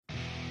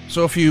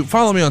So if you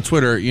follow me on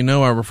Twitter, you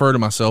know I refer to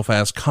myself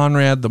as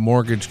Conrad the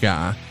Mortgage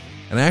Guy,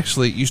 and I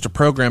actually used to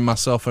program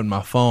myself in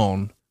my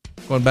phone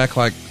going back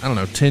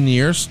 10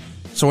 years.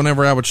 So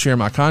whenever I would share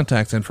my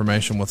contact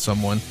information with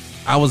someone,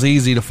 I was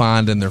easy to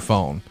find in their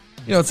phone.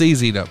 It's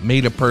easy to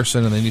meet a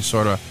person and then you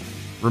sort of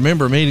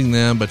remember meeting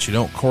them, but you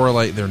don't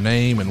correlate their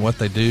name and what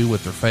they do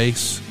with their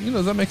face.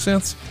 Does that make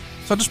sense?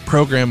 So I just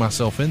program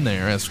myself in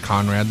there as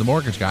Conrad the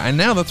Mortgage Guy. And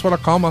now that's what I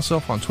call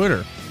myself on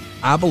Twitter.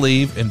 I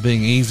believe in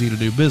being easy to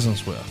do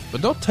business with, but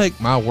don't take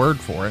my word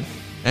for it.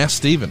 Ask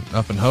Steven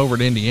up in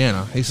Hobart,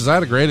 Indiana. He says, I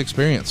had a great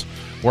experience.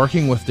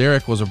 Working with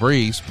Derek was a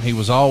breeze. He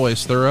was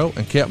always thorough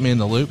and kept me in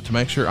the loop to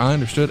make sure I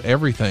understood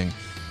everything.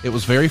 It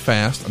was very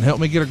fast and helped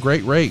me get a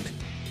great rate.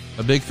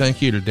 A big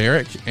thank you to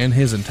Derek and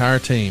his entire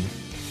team.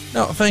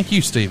 No, thank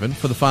you, Steven,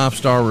 for the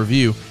 5-star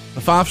review.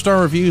 The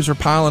 5-star reviews are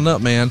piling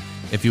up, man.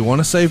 If you want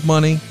to save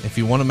money, if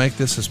you want to make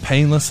this as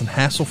painless and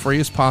hassle-free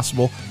as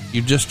possible,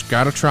 you just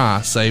got to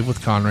try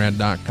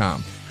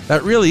savewithconrad.com.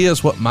 That really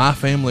is what my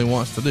family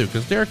wants to do,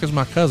 because Derek is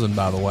my cousin,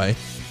 by the way.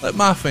 Let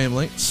my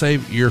family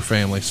save your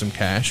family some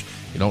cash.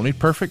 You don't need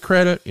perfect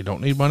credit. You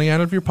don't need money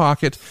out of your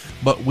pocket,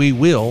 but we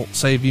will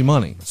save you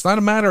money. It's not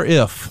a matter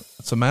if,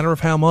 it's a matter of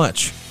how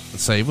much. At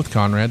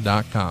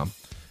savewithconrad.com.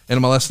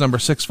 NMLS number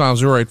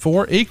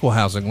 65084, equal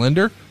housing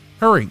lender.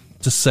 Hurry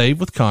to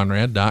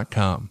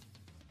savewithconrad.com.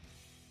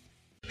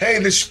 Hey,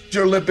 this is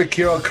your Olympic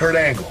hero, Kurt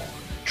Angle.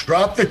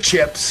 Drop the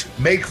chips,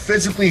 make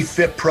physically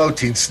fit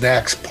protein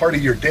snacks part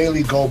of your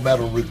daily gold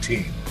medal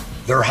routine.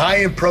 They're high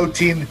in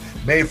protein,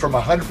 made from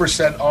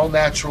 100%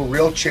 all-natural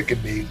real chicken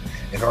meat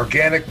and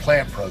organic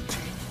plant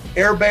protein.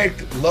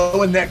 Air-baked,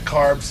 low in net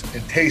carbs,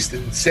 and taste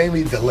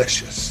insanely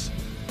delicious.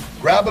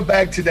 Grab a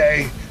bag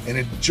today and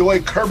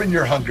enjoy curbing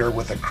your hunger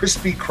with a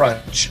crispy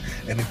crunch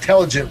and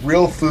intelligent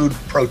real food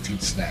protein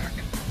snack.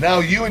 Now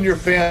you and your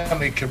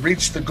family can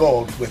reach the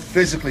gold with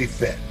Physically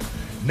Fit.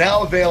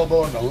 Now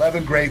available in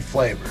 11 great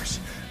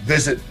flavors.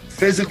 Visit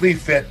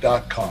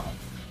physicallyfit.com.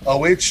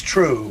 Oh, it's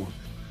true.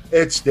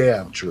 It's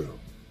damn true.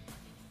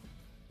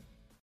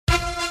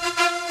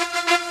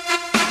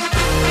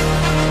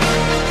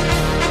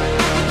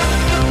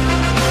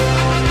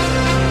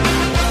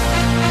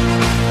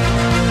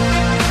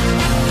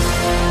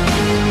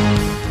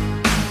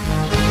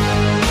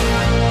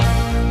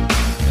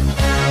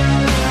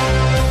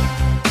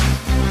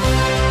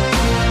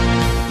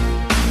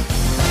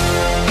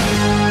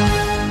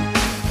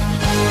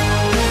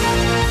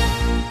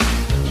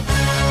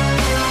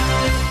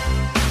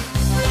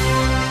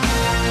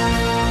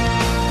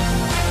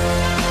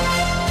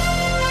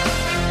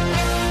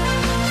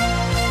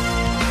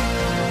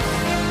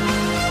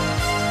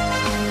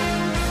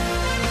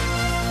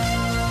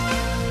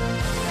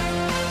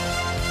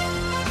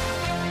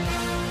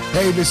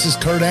 Hey, this is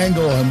Kurt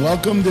Angle, and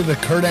welcome to the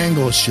Kurt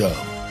Angle Show.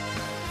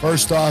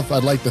 First off,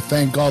 I'd like to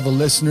thank all the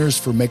listeners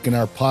for making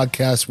our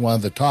podcast one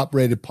of the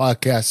top-rated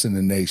podcasts in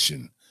the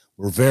nation.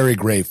 We're very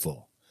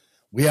grateful.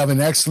 We have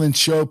an excellent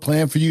show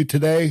planned for you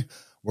today.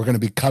 We're going to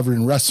be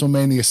covering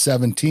WrestleMania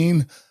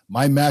 17,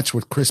 my match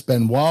with Chris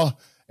Benoit,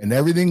 and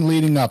everything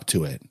leading up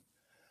to it.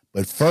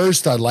 But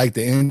first, I'd like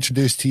to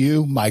introduce to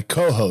you my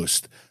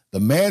co-host, the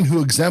man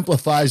who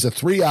exemplifies the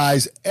three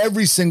eyes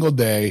every single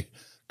day,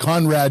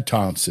 Conrad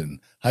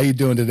Thompson. How you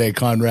doing today,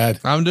 Conrad?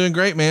 I'm doing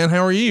great, man.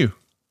 How are you?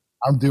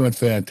 I'm doing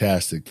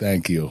fantastic.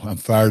 Thank you. I'm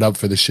fired up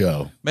for the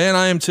show. Man,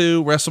 I am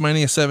too.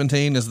 WrestleMania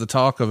 17 is the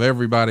talk of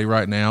everybody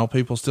right now.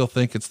 People still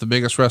think it's the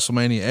biggest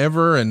WrestleMania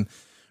ever. And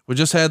we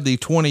just had the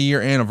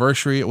 20-year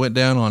anniversary. It went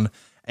down on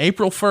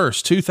April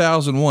 1st,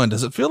 2001.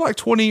 Does it feel like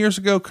 20 years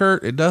ago,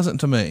 Kurt? It doesn't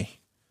to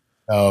me.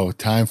 Oh,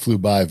 time flew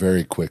by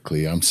very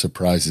quickly. I'm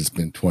surprised it's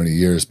been 20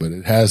 years, but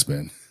it has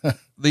been.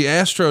 The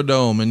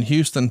Astrodome in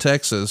Houston,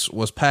 Texas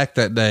was packed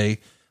that day.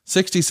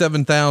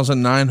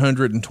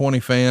 67,920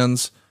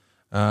 fans.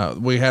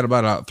 We had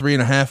about a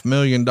 $3.5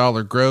 million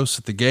gross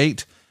at the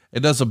gate. It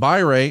does a buy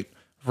rate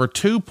for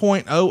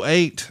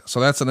 2.08. So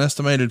that's an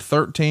estimated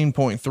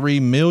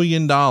 $13.3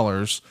 million,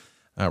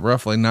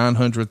 roughly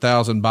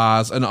 900,000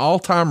 buys, an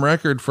all-time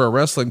record for a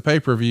wrestling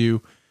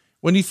pay-per-view.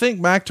 When you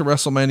think back to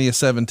WrestleMania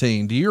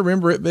 17, do you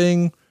remember it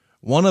being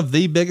one of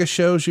the biggest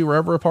shows you were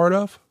ever a part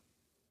of?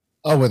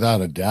 Oh, without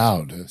a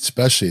doubt,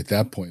 especially at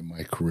that point in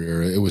my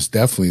career. It was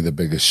definitely the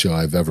biggest show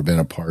I've ever been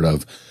a part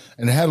of.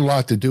 And it had a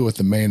lot to do with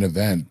the main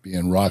event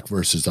being Rock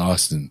versus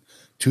Austin.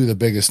 Two of the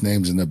biggest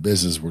names in the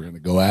business were going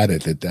to go at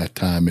it at that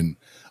time. And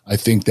I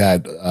think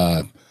that,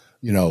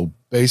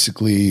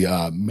 basically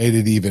made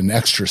it even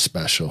extra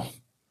special.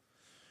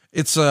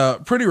 It's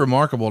pretty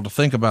remarkable to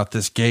think about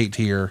this gate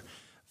here.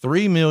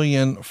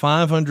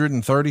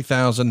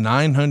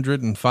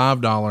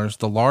 $3,530,905,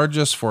 the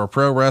largest for a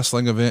pro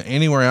wrestling event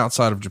anywhere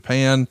outside of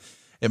Japan.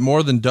 It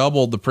more than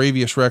doubled the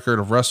previous record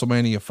of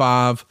WrestleMania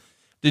 5.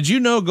 Did you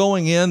know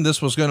going in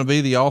this was going to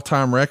be the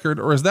all-time record,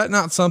 or is that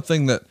not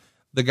something that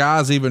the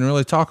guys even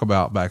really talk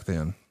about back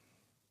then?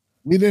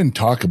 We didn't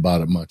talk about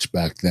it much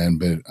back then,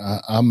 but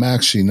I'm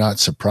actually not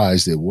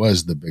surprised it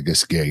was the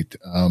biggest gate.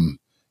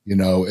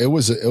 It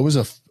was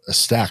a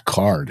stacked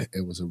card.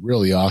 It was a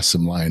really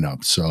awesome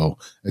lineup. So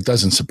it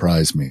doesn't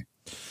surprise me.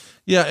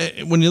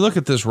 Yeah, when you look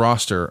at this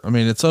roster, I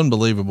mean, it's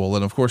unbelievable.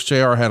 And of course,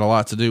 JR had a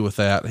lot to do with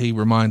that. He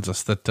reminds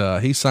us that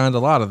he signed a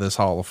lot of this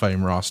Hall of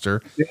Fame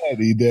roster. Yeah,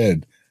 he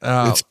did.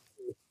 The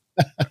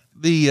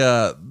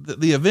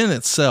event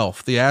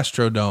itself, the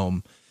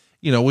Astrodome,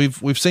 you know,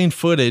 we've seen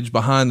footage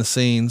behind the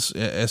scenes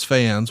as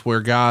fans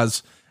where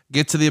guys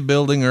get to the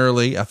building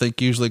early. I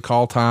think usually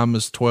call time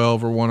is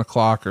 12 or 1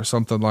 o'clock or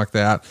something like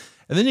that.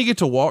 And then you get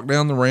to walk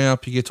down the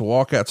ramp. You get to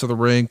walk out to the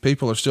ring.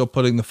 People are still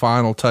putting the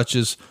final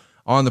touches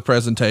on the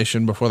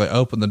presentation before they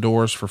open the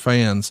doors for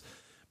fans.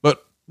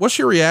 But what's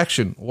your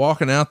reaction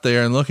walking out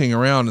there and looking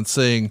around and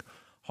seeing,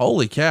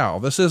 holy cow,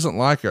 this isn't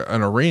like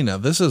an arena.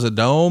 This is a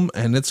dome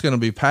and it's going to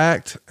be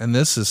packed. And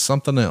this is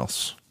something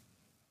else.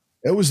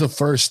 It was the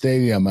first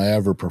stadium I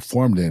ever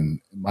performed in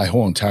my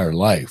whole entire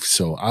life.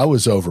 So I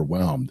was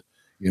overwhelmed.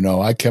 You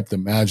know, I kept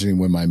imagining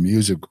when my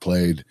music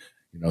played,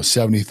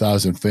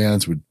 70,000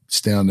 fans would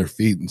stay on their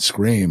feet and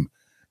scream.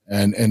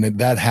 And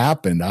that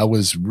happened. I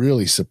was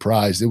really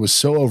surprised. It was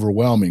so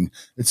overwhelming.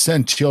 It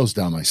sent chills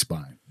down my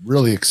spine.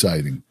 Really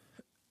exciting.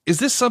 Is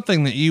this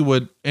something that you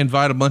would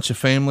invite a bunch of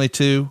family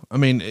to? I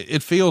mean,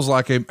 it feels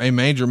like a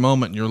major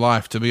moment in your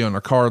life to be on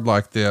a card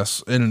like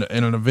this in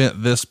an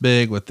event this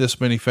big with this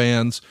many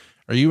fans.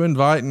 Are you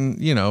inviting,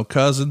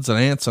 cousins and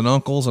aunts and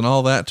uncles and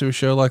all that to a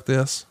show like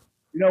this?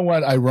 You know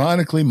what?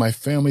 Ironically, my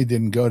family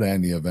didn't go to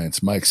any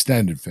events. My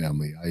extended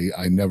family,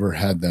 I never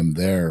had them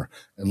there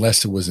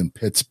unless it was in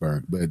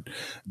Pittsburgh. But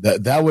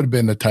that would have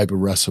been the type of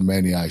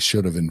WrestleMania I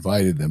should have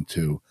invited them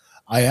to.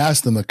 I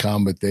asked them to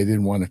come, but they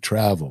didn't want to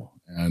travel.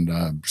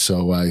 And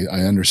so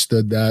I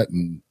understood that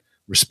and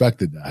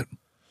respected that.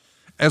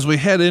 As we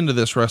head into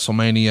this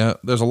WrestleMania,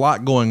 there's a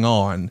lot going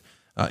on.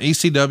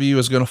 ECW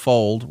is going to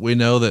fold. We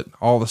know that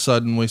all of a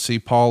sudden we see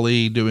Paul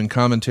E doing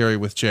commentary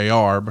with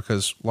JR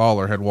because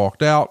Lawler had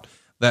walked out.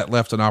 That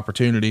left an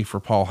opportunity for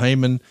Paul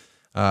Heyman.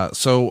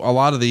 So a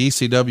lot of the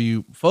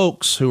ECW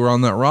folks who are on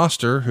that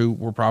roster, who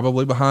were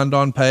probably behind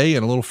on pay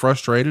and a little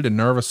frustrated and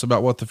nervous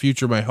about what the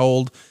future may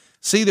hold,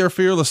 see their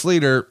fearless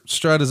leader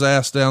strut his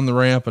ass down the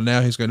ramp, and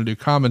now he's going to do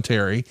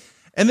commentary.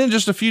 And then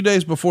just a few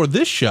days before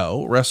this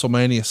show,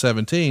 WrestleMania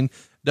 17,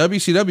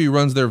 WCW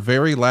runs their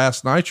very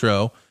last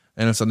Nitro,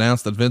 and it's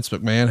announced that Vince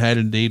McMahon had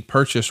indeed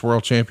purchased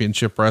World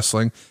Championship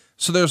Wrestling.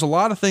 So there's a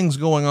lot of things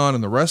going on in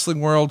the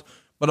wrestling world,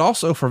 but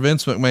also for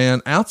Vince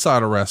McMahon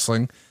outside of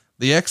wrestling.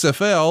 The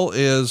XFL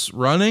is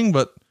running,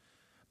 but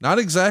not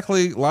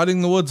exactly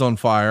lighting the woods on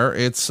fire.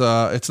 It's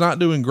not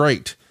doing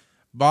great.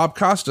 Bob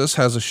Costas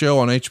has a show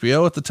on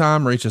HBO at the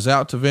time, reaches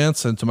out to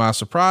Vince, and to my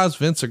surprise,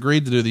 Vince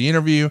agreed to do the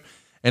interview,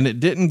 and it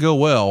didn't go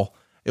well.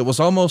 It was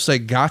almost a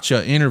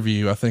gotcha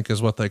interview, I think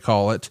is what they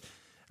call it.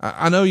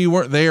 I know you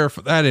weren't there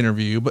for that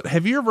interview, but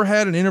have you ever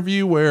had an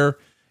interview where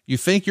you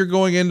think you're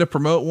going in to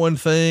promote one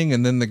thing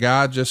and then the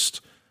guy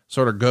just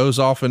sort of goes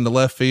off into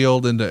left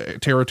field into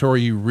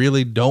territory you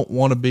really don't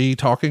want to be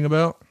talking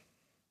about?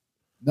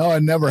 No,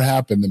 it never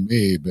happened to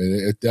me, but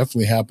it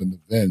definitely happened to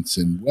Vince.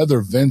 And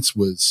whether Vince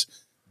was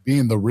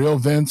being the real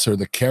Vince or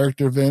the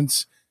character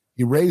Vince,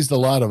 he raised a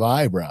lot of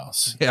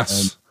eyebrows.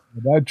 Yes.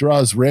 And that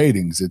draws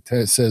ratings. It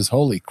says,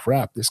 holy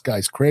crap, this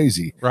guy's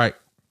crazy. Right.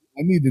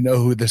 I need to know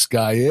who this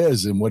guy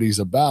is and what he's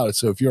about.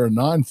 So if you're a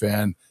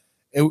non-fan,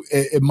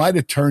 it might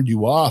have turned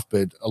you off,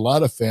 but a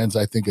lot of fans,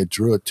 I think it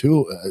drew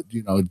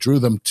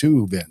them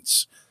to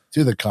Vince,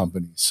 to the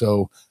company.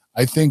 So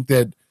I think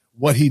that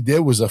what he did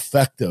was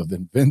effective,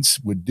 and Vince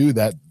would do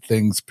that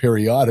things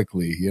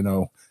periodically.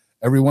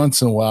 Every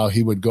once in a while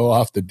he would go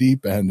off the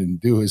deep end and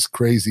do his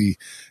crazy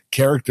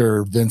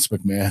character, Vince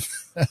McMahon.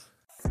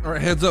 All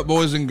right, heads up,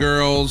 boys and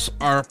girls.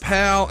 Our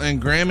pal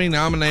and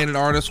Grammy-nominated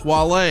artist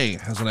Wale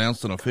has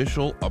announced an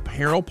official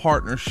apparel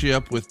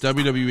partnership with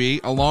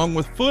WWE along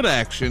with Foot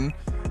Action.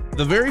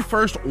 The very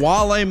first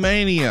Wale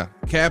Mania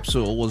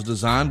capsule was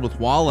designed with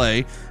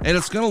Wale, and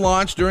it's going to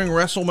launch during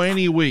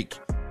WrestleMania week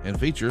and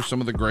feature some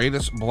of the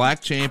greatest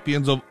black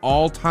champions of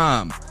all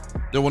time.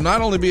 There will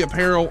not only be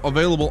apparel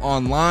available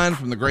online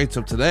from the greats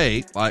of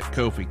today, like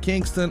Kofi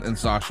Kingston and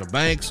Sasha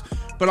Banks,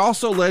 but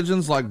also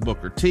legends like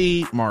Booker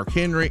T, Mark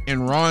Henry,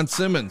 and Ron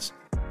Simmons.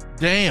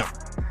 Damn.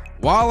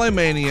 Wale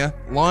Mania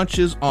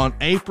launches on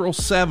April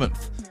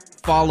 7th.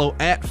 Follow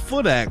at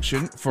Foot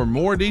Action for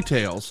more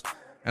details.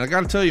 And I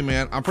got to tell you,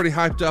 man, I'm pretty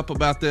hyped up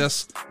about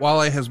this.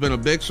 Wale has been a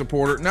big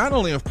supporter, not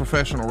only of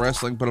professional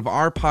wrestling, but of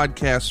our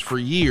podcast for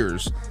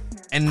years.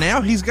 And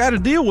now he's got to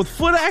deal with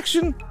Foot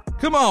Action?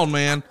 Come on,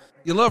 man.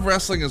 You love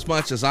wrestling as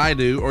much as I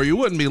do, or you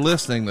wouldn't be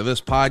listening to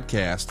this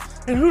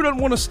podcast. And who doesn't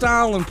want a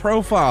style and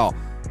profile?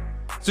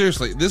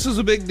 Seriously, this is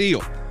a big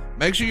deal.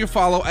 Make sure you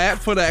follow at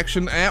Foot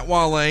Action, at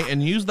Wale,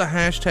 and use the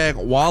hashtag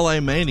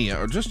WaleMania,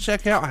 or just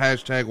check out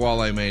hashtag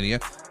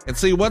WaleMania and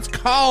see what's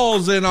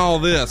causing all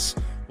this.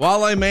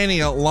 Wale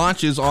Mania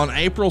launches on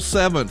April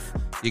 7th.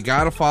 You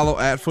got to follow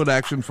at Foot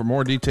Action for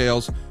more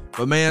details.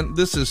 But man,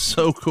 this is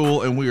so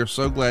cool, and we are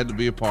so glad to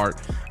be a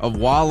part of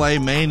Wale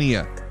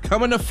Mania.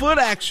 Coming to Foot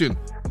Action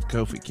with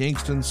Kofi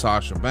Kingston,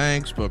 Sasha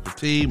Banks, Booker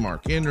T,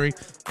 Mark Henry,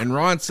 and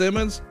Ron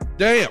Simmons.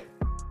 Damn.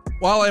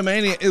 Wale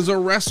Mania is a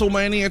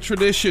WrestleMania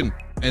tradition,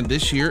 and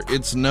this year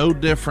it's no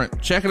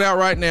different. Check it out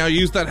right now.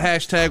 Use that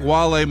hashtag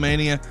Wale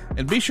Mania,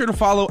 and be sure to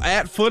follow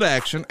at Foot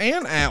Action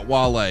and at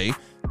Wale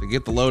to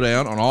get the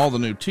lowdown on all the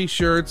new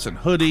t-shirts and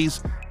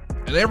hoodies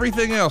and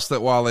everything else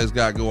that Wale's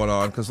got going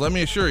on. Because let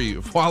me assure you,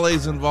 if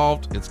Wale's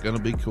involved, it's going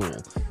to be cool.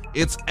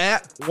 It's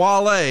at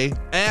Wale,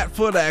 at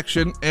Foot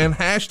Action, and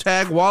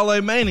hashtag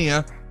Wale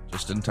Mania,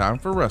 just in time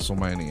for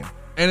WrestleMania.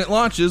 And it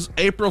launches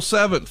April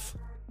 7th.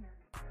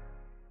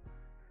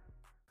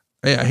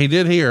 Yeah, he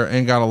did here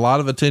and got a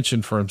lot of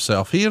attention for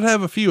himself. He would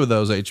have a few of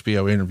those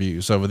HBO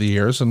interviews over the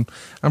years, and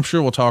I'm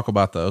sure we'll talk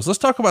about those. Let's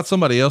talk about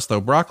somebody else,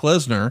 though. Brock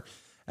Lesnar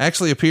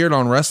actually appeared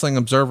on Wrestling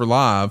Observer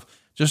Live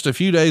just a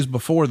few days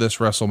before this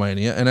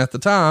WrestleMania, and at the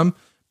time,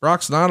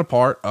 Brock's not a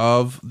part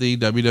of the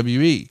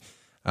WWE.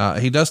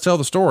 He does tell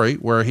the story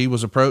where he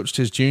was approached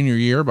his junior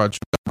year by Jim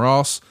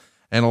Ross,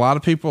 and a lot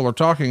of people are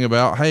talking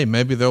about, hey,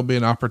 maybe there'll be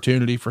an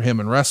opportunity for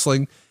him in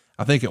wrestling.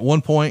 I think at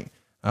one point,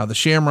 the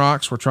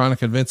Shamrocks were trying to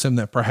convince him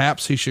that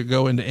perhaps he should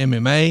go into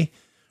MMA.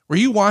 Were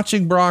you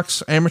watching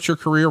Brock's amateur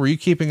career? Were you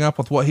keeping up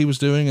with what he was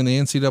doing in the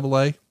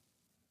NCAA?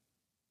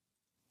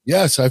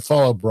 Yes, I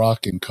followed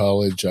Brock in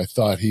college. I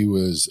thought he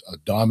was a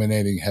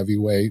dominating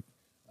heavyweight.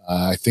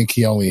 I think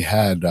he only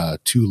had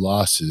 2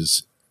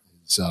 losses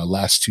his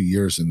last 2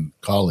 years in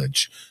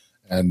college,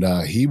 and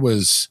he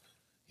was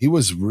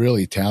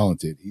really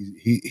talented.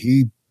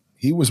 He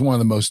was one of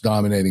the most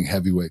dominating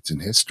heavyweights in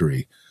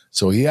history.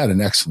 So he had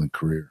an excellent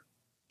career.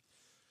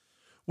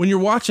 When you're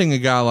watching a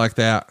guy like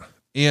that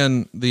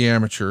in the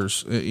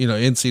amateurs,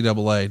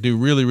 NCAA do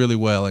really, really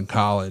well in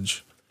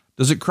college,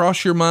 does it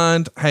cross your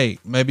mind, hey,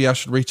 maybe I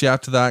should reach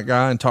out to that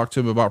guy and talk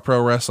to him about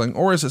pro wrestling?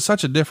 Or is it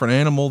such a different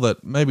animal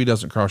that maybe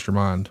doesn't cross your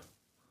mind?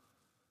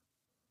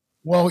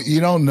 Well, you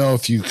don't know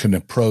if you can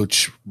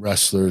approach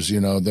wrestlers. A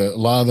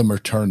lot of them are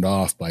turned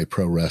off by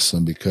pro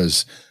wrestling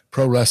because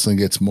pro wrestling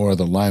gets more of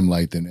the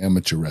limelight than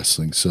amateur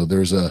wrestling. So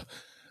there's a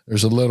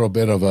little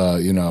bit of a,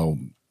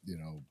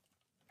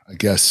 I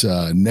guess,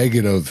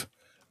 negative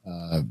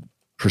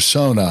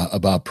persona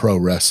about pro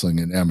wrestling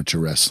and amateur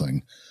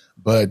wrestling.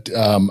 But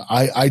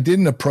I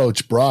didn't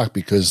approach Brock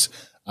because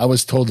I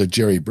was told that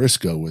Jerry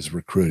Briscoe was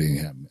recruiting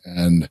him,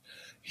 and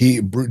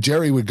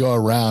Jerry would go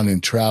around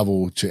and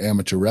travel to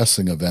amateur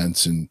wrestling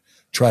events and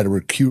try to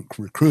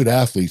recruit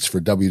athletes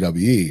for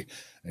WWE.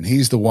 And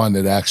he's the one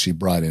that actually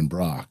brought in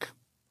Brock.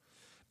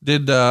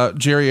 Did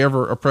Jerry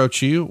ever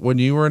approach you when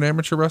you were an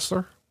amateur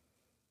wrestler?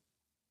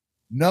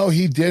 No,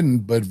 he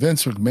didn't. But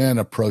Vince McMahon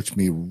approached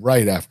me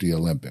right after the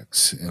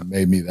Olympics and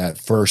made me that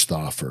first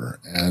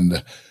offer.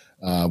 And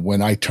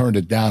when I turned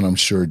it down, I'm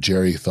sure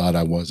Jerry thought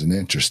I wasn't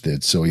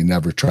interested. So he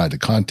never tried to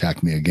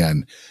contact me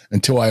again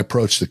until I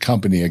approached the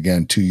company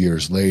again 2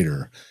 years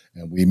later,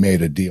 and we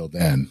made a deal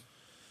then.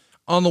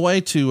 On the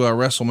way to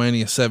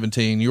WrestleMania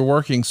 17, you're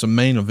working some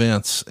main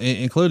events,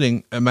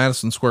 including at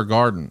Madison Square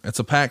Garden. It's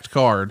a packed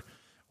card.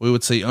 We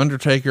would see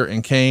Undertaker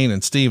and Kane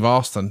and Steve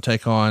Austin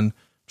take on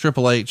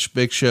Triple H,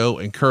 Big Show,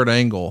 and Kurt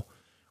Angle.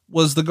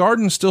 Was the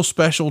Garden still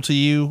special to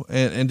you?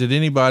 And did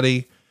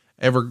anybody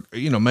ever,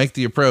 make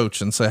the approach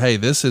and say, hey,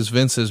 this is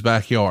Vince's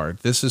backyard.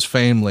 This is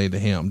family to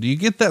him. Do you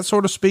get that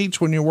sort of speech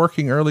when you're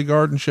working early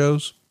Garden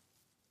shows?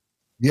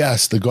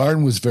 Yes. The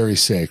Garden was very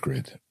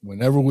sacred.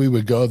 Whenever we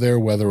would go there,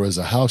 whether it was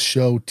a house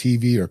show,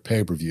 TV, or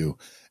pay-per-view,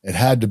 it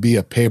had to be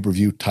a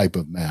pay-per-view type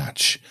of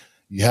match.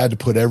 You had to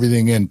put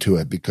everything into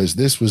it because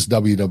this was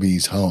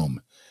WWE's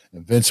home.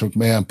 And Vince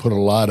McMahon put a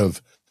lot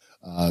of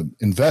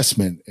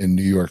investment in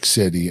New York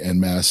City and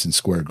Madison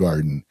Square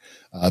Garden.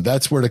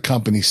 That's where the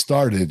company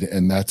started,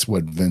 and that's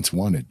what Vince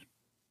wanted.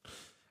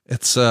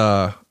 It's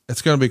going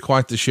to be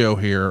quite the show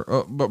here.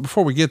 But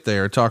before we get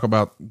there, talk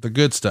about the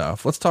good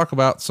stuff. Let's talk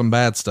about some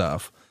bad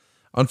stuff.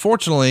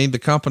 Unfortunately, the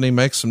company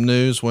makes some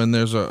news when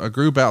there's a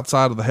group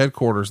outside of the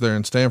headquarters there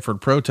in Stamford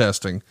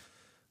protesting,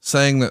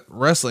 saying that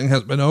wrestling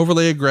has been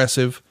overly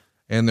aggressive,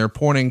 and they're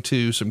pointing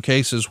to some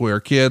cases where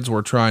kids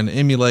were trying to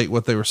emulate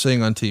what they were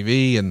seeing on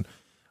TV. And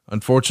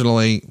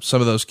unfortunately,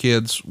 some of those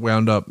kids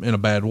wound up in a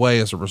bad way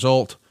as a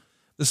result.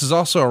 This is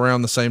also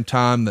around the same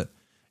time that,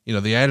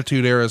 the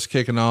Attitude Era is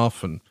kicking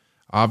off, and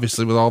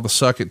obviously with all the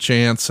suck it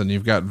chants, and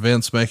you've got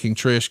Vince making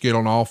Trish get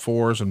on all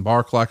fours and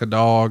bark like a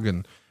dog,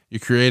 and you're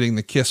creating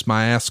the Kiss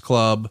My Ass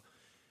Club.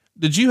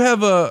 Did you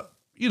have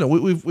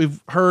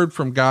we've heard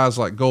from guys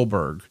like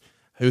Goldberg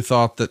who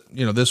thought that,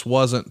 this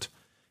wasn't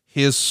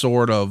his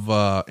sort of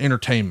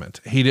entertainment.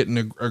 He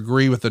didn't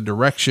agree with the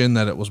direction,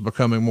 that it was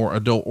becoming more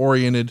adult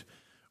oriented.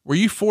 Were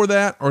you for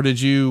that, or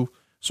did you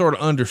sort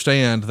of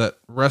understand that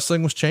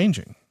wrestling was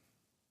changing?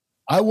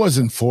 I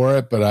wasn't for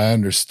it, but I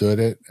understood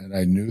it, and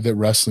I knew that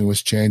wrestling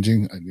was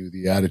changing. I knew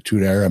the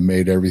Attitude Era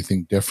made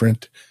everything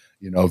different.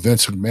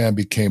 Vince McMahon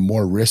became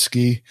more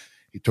risky.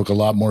 He took a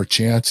lot more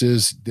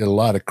chances, did a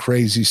lot of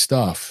crazy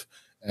stuff,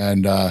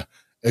 and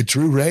it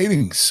drew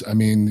ratings. I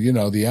mean,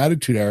 the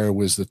Attitude Era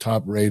was the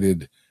top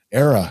rated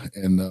era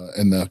in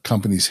the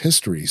company's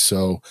history.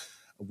 So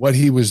what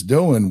he was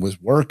doing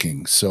was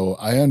working. So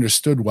I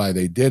understood why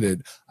they did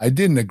it. I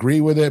didn't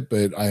agree with it,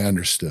 but I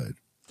understood.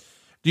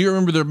 Do you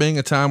remember there being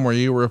a time where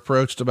you were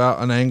approached about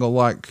an angle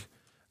like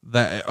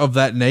that, of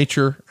that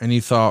nature, and you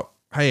thought,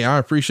 hey, I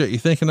appreciate you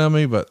thinking of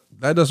me, but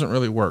that doesn't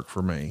really work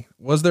for me?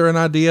 Was there an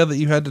idea that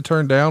you had to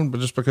turn down, but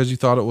just because you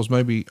thought it was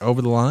maybe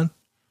over the line?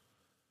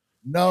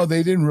 No,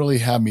 they didn't really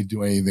have me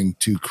do anything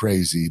too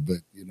crazy, but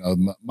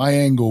my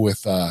angle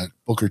with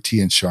Booker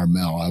T and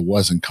Sharmell, I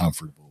wasn't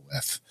comfortable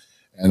with,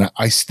 and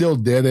I still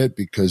did it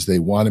because they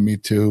wanted me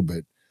to,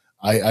 but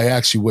I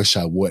actually wish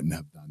I wouldn't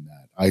have done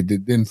that. I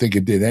didn't think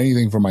it did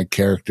anything for my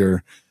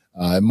character.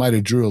 It might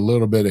have drew a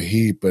little bit of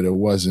heat, but it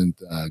wasn't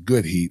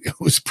good heat. It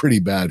was pretty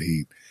bad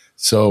heat.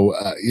 So,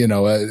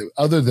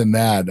 other than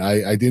that,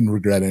 I didn't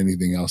regret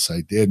anything else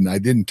I did, and I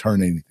didn't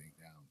turn anything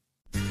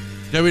down.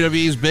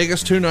 WWE's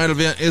biggest two-night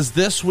event is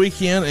this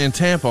weekend in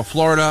Tampa,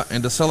 Florida,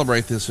 and to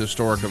celebrate this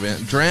historic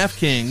event,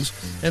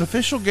 DraftKings, an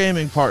official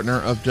gaming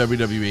partner of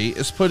WWE,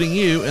 is putting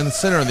you in the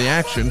center of the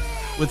action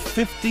with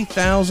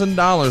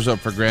 $50,000 up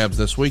for grabs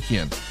this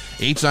weekend.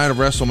 Each night of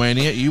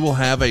WrestleMania, you will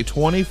have a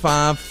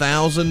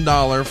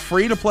 $25,000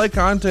 free-to-play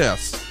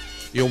contest.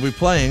 You'll be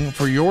playing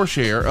for your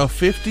share of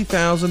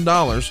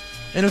 $50,000,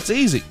 and it's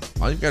easy.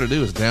 All you've got to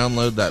do is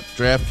download that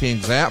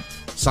DraftKings app,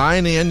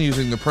 sign in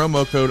using the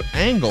promo code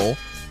ANGLE,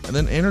 and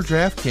then enter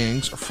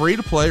DraftKings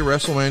free-to-play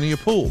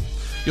WrestleMania pool.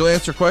 You'll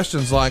answer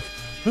questions like,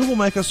 who will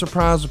make a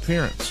surprise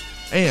appearance?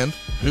 And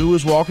who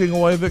is walking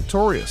away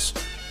victorious?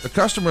 The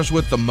customers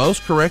with the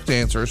most correct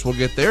answers will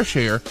get their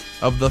share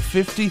of the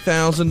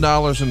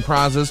 $50,000 in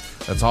prizes.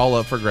 That's all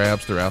up for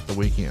grabs throughout the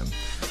weekend.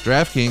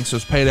 DraftKings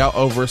has paid out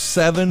over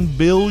 $7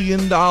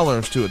 billion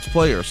to its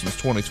players since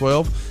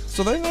 2012,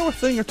 so they know a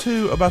thing or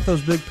two about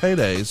those big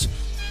paydays.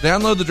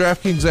 Download the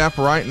DraftKings app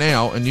right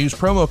now and use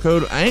promo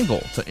code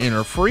ANGLE to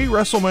enter free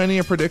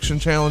WrestleMania prediction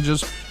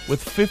challenges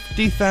with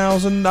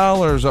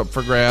 $50,000 up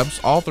for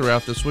grabs all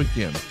throughout this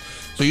weekend.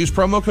 So use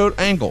promo code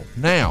ANGLE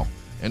now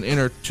and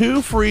enter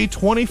 2 free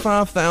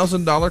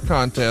 $25,000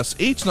 contests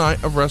each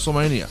night of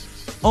WrestleMania,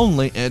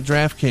 only at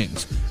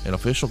DraftKings, an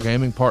official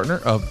gaming partner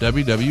of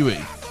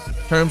WWE.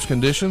 Terms,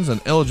 conditions,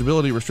 and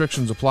eligibility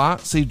restrictions apply.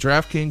 See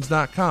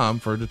DraftKings.com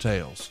for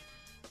details.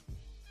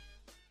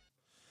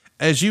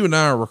 As you and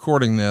I are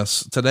recording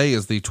this, today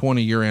is the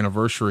 20-year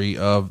anniversary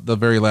of the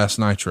very last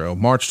Nitro,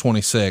 March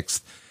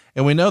 26th.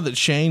 And we know that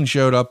Shane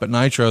showed up at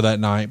Nitro that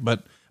night,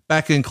 but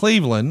back in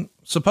Cleveland,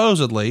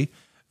 supposedly,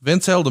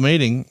 Vince held a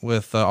meeting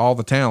with all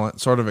the talent,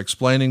 sort of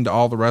explaining to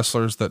all the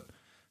wrestlers that,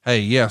 hey,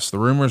 yes, the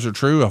rumors are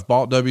true. I've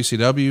bought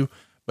WCW,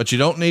 but you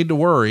don't need to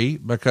worry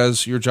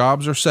because your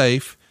jobs are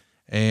safe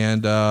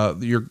and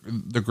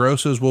the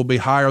grosses will be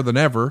higher than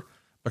ever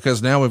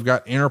because now we've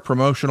got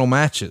interpromotional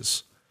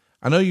matches.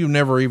 I know you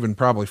never even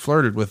probably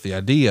flirted with the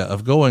idea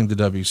of going to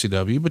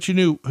WCW, but you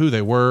knew who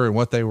they were and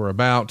what they were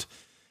about.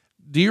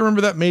 Do you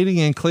remember that meeting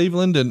in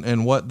Cleveland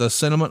and what the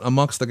sentiment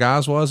amongst the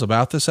guys was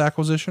about this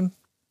acquisition?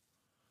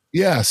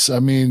 Yes. I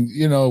mean,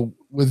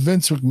 with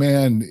Vince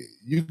McMahon,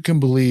 you can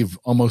believe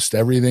almost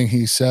everything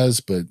he says,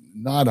 but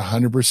not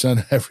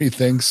 100%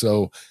 everything.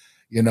 So,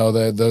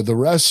 the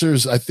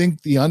wrestlers, I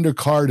think the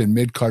undercard and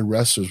mid-card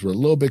wrestlers were a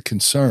little bit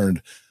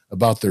concerned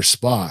about their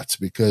spots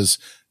because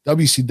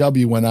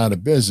WCW went out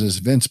of business.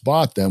 Vince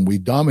bought them. We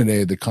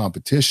dominated the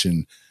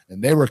competition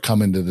and they were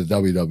coming to the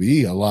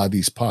WWE. A lot of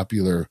these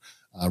popular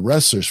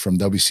wrestlers from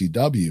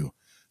WCW.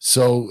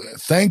 So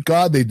thank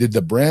God they did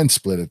the brand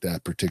split at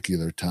that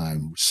particular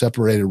time,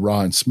 separated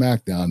Raw and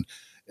SmackDown.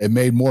 It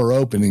made more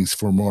openings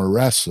for more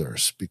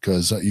wrestlers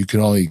because you can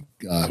only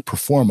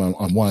perform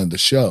on one of the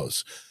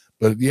shows.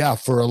 But yeah,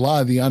 for a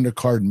lot of the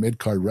undercard and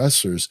mid-card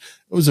wrestlers,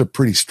 it was a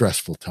pretty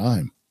stressful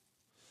time.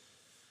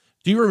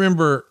 Do you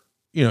remember,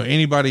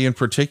 anybody in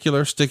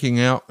particular sticking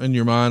out in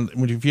your mind? I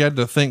mean, if you had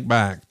to think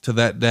back to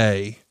that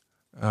day,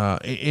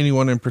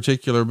 anyone in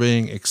particular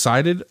being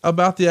excited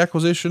about the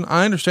acquisition?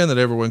 I understand that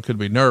everyone could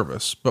be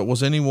nervous, but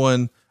was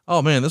anyone,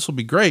 oh man, this will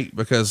be great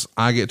because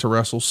I get to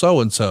wrestle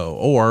so-and-so,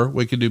 or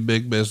we could do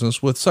big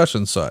business with such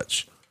and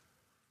such?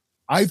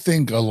 I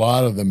think a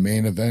lot of the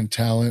main event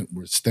talent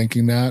was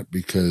thinking that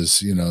because,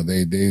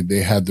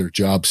 they had their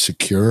job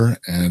secure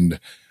and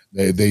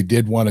they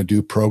did want to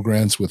do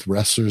programs with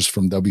wrestlers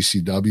from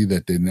WCW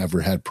that they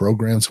never had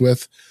programs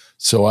with.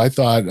 So I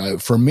thought,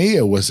 for me,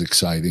 it was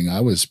exciting. I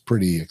was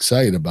pretty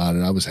excited about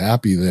it. I was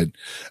happy that,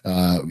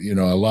 a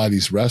lot of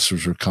these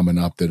wrestlers were coming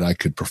up that I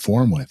could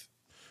perform with.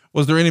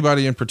 Was there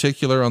anybody in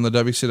particular on the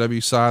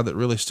WCW side that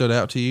really stood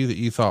out to you that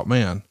you thought,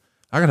 man,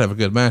 I could have a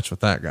good match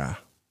with that guy?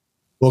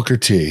 Booker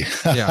T.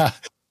 Yeah.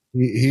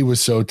 He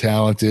was so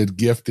talented,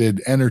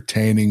 gifted,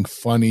 entertaining,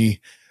 funny.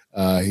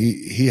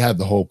 He had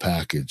the whole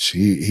package.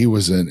 He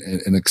was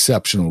an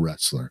exceptional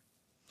wrestler.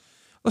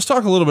 Let's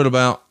talk a little bit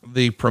about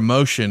the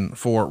promotion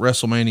for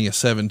WrestleMania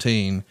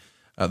 17.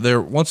 There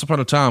once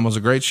upon a time was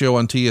a great show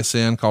on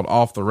TSN called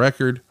Off the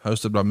Record,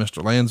 hosted by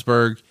Mr.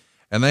 Landsberg.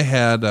 And they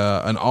had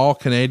an all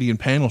Canadian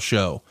panel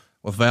show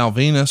with Val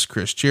Venus,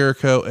 Chris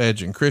Jericho,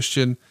 Edge, and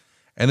Christian.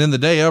 And then the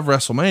day of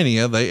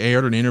WrestleMania, they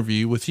aired an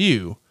interview with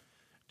you.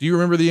 Do you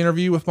remember the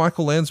interview with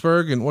Michael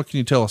Landsberg? And what can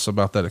you tell us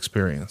about that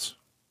experience?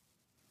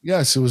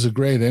 Yes, it was a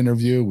great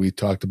interview. We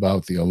talked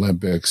about the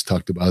Olympics,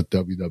 talked about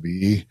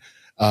WWE.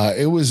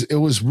 It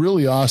was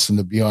really awesome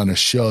to be on a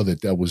show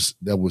that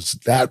was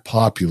that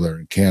popular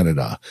in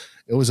Canada.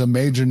 It was a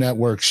major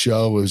network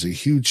show. It was a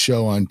huge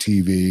show on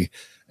TV,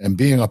 and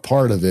being a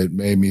part of it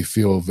made me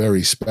feel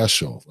very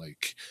special.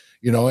 Like,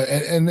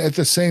 and at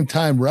the same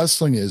time,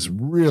 wrestling is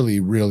really,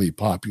 really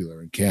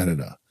popular in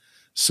Canada.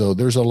 So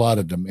there's a lot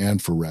of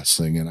demand for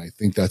wrestling, and I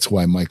think that's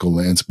why Michael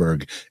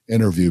Landsberg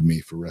interviewed me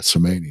for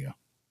WrestleMania.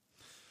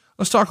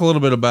 Let's talk a little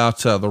bit about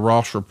the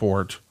Ross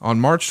Report. On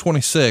March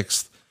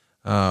 26th,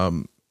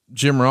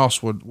 Jim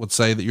Ross would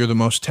say that you're the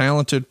most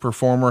talented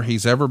performer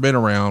he's ever been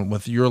around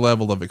with your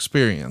level of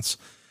experience.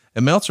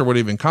 And Meltzer would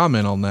even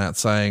comment on that,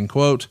 saying,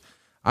 quote,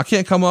 "I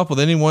can't come up with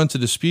anyone to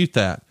dispute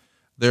that.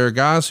 There are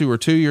guys who were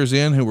 2 years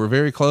in who were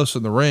very close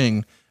in the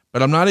ring,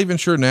 but I'm not even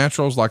sure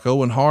naturals like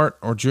Owen Hart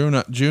or Jun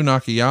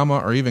Akiyama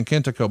or even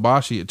Kenta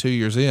Kobashi at 2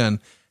 years in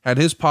had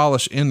his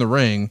polish in the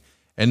ring,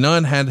 and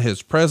none had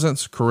his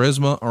presence,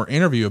 charisma, or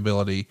interview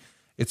ability.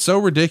 It's so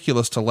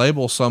ridiculous to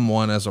label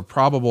someone as a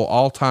probable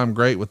all-time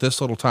great with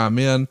this little time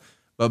in,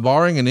 but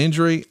barring an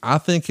injury, I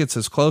think it's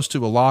as close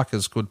to a lock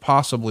as could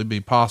possibly be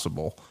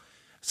possible."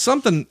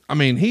 Something, I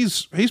mean,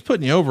 he's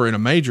putting you over in a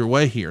major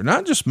way here,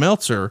 not just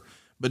Meltzer,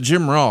 but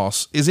Jim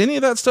Ross. Is any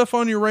of that stuff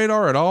on your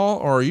radar at all,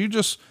 or are you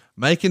just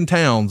making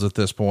towns at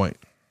this point?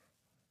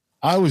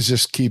 I was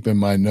just keeping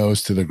my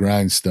nose to the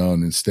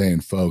grindstone and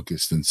staying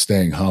focused and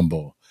staying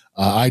humble.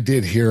 I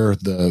did hear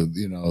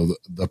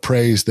the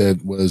praise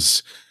that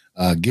was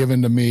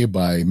given to me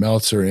by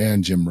Meltzer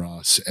and Jim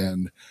Ross,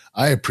 and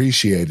I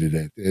appreciated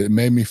it. It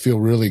made me feel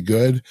really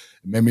good. It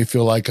made me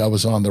feel like I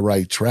was on the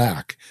right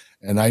track,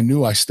 and I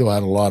knew I still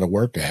had a lot of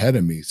work ahead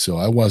of me, so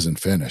I wasn't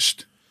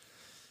finished.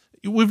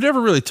 We've never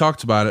really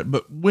talked about it,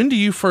 but when do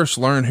you first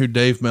learn who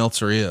Dave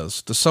Meltzer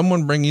is? Does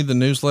someone bring you the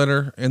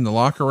newsletter in the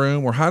locker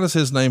room, or how does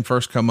his name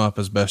first come up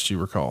as best you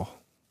recall?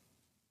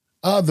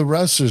 The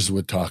wrestlers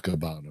would talk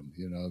about him,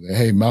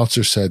 hey,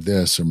 Meltzer said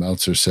this or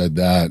Meltzer said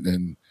that.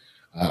 And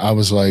I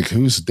was like,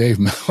 who's Dave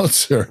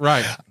Meltzer?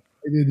 Right. I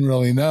didn't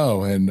really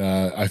know. And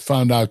I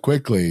found out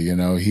quickly,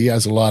 he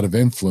has a lot of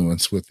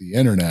influence with the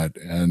internet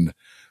and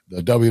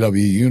the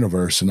WWE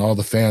universe and all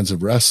the fans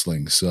of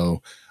wrestling.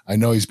 So I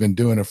know he's been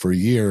doing it for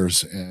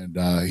years, and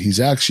he's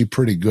actually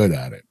pretty good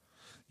at it.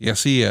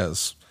 Yes, he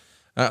is.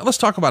 Let's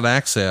talk about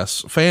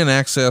access. Fan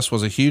access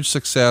was a huge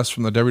success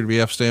from the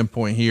WWF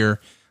standpoint here.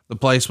 The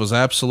place was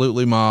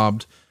absolutely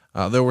mobbed.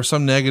 There were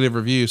some negative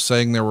reviews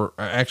saying there were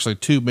actually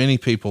too many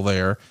people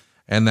there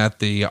and that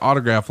the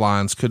autograph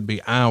lines could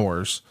be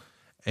hours.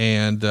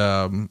 And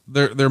they're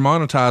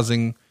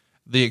monetizing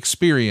the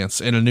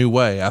experience in a new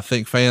way. I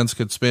think fans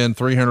could spend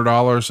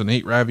 $300 and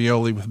eat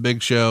ravioli with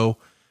Big Show,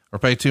 or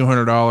pay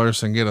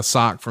 $200 and get a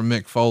sock from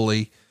Mick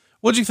Foley.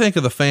 What'd you think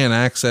of the fan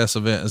access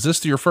event? Is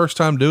this your first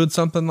time doing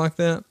something like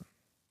that?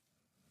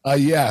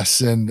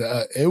 Yes. And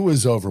it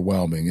was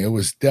overwhelming. It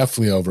was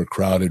definitely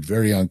overcrowded,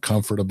 very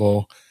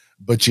uncomfortable,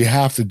 but you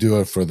have to do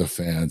it for the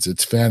fans.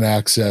 It's fan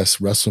access.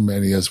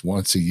 WrestleMania is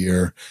once a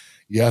year.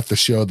 You have to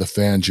show the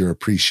fans your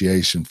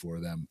appreciation for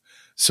them.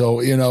 So,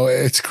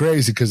 it's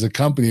crazy because the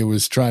company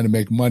was trying to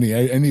make money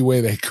any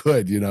way they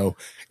could,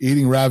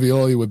 eating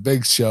ravioli with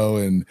Big Show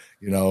and,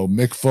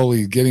 Mick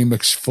Foley, getting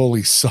Mick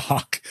Foley's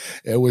sock.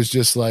 It was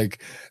just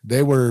like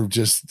they were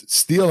just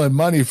stealing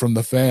money from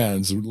the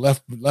fans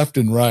left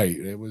and right.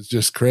 It was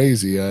just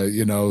crazy.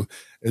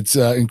 It's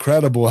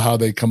incredible how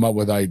they come up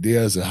with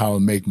ideas of how to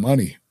make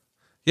money.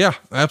 Yeah,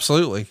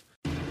 absolutely.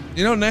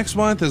 Next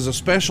month is a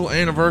special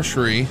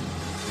anniversary,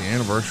 the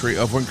anniversary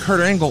of when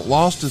Kurt Angle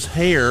lost his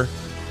hair.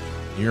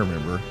 You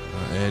remember,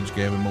 Edge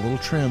gave him a little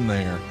trim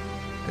there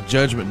at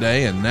Judgment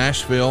Day in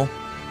Nashville.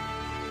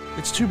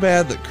 It's too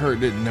bad that Kurt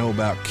didn't know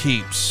about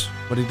Keeps,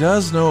 but he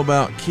does know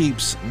about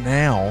Keeps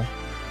now.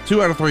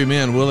 2 out of 3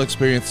 men will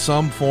experience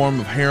some form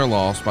of hair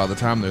loss by the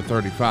time they're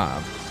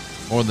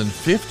 35. More than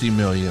 50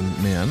 million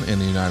men in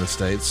the United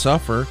States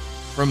suffer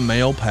from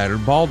male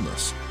pattern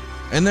baldness.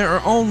 And there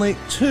are only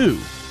two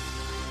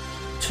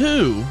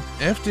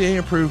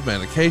FDA-approved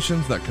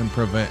medications that can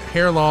prevent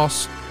hair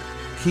loss.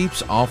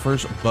 Keeps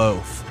offers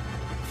both.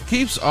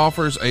 Keeps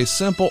offers a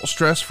simple,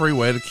 stress-free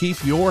way to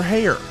keep your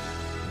hair.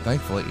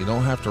 Thankfully, you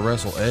don't have to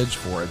wrestle Edge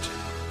for it.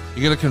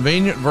 You get a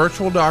convenient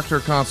virtual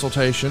doctor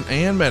consultation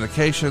and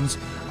medications,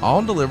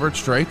 all delivered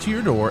straight to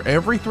your door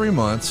every 3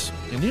 months,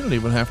 and you don't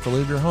even have to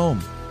leave your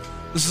home.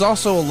 This is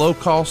also a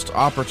low-cost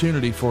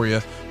opportunity for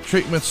you.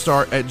 Treatments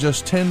start at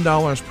just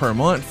 $10 per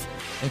month,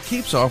 and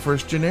Keeps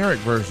offers generic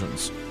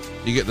versions.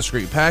 You get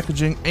discreet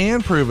packaging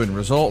and proven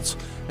results,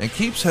 and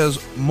Keeps has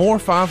more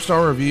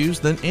 5-star reviews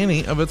than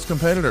any of its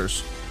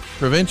competitors.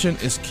 Prevention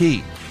is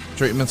key.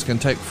 Treatments can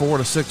take 4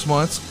 to 6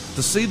 months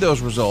to see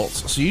those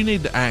results, so you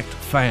need to act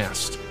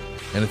fast.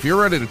 And if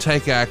you're ready to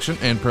take action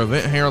and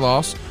prevent hair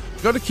loss,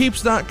 go to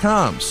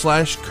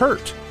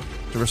keeps.com/Kurt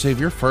to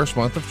receive your first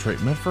month of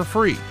treatment for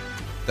free.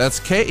 That's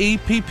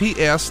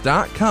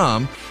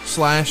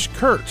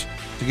KEPPS.com/Kurt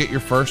to get your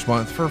first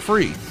month for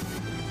free.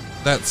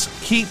 That's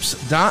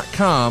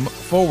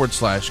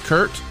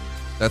keeps.com/Kurt.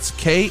 That's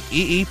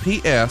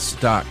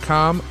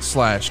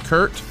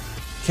KEEPS.com/Kurt,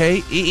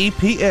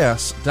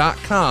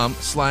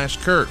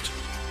 KEEPS.com/Kurt.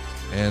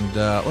 And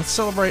let's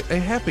celebrate a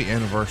happy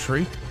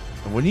anniversary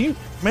when you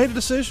made a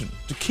decision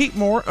to keep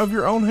more of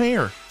your own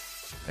hair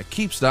at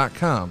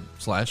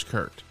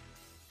keeps.com/Kurt.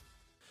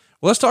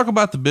 Well, let's talk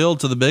about the build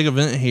to the big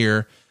event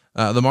here.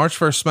 The March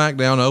 1st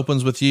SmackDown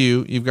opens with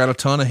you. You've got a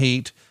ton of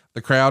heat.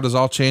 The crowd is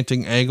all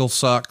chanting Angle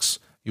sucks.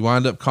 You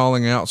wind up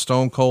calling out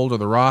Stone Cold or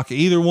The Rock,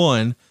 either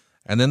one.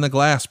 And then the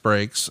glass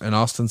breaks and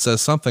Austin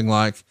says something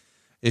like,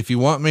 if you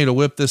want me to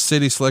whip this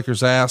city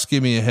slicker's ass,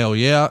 give me a hell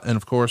yeah. And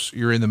of course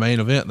you're in the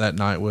main event that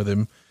night with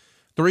him.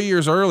 3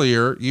 years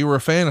earlier, you were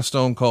a fan of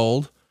Stone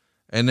Cold,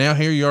 and now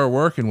here you are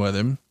working with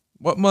him.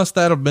 What must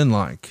that have been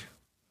like?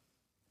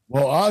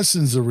 Well,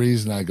 Austin's the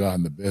reason I got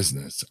in the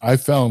business. I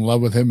fell in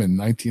love with him in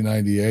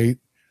 1998.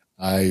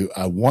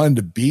 I wanted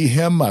to be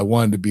him. I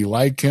wanted to be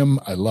like him.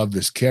 I loved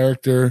his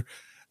character.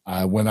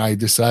 When I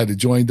decided to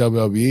join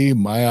WWE,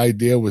 my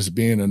idea was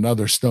being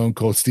another Stone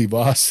Cold Steve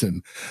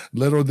Austin.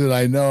 Little did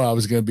I know I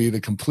was going to be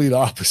the complete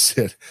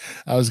opposite.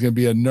 I was going to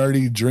be a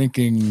nerdy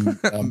drinking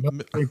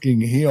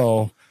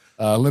heel,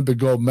 Olympic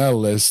gold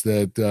medalist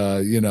that,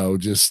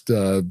 just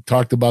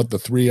talked about the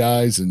three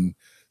eyes and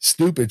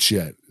stupid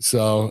shit.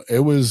 So it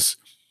was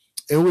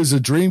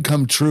a dream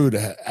come true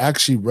to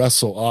actually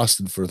wrestle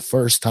Austin for the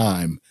first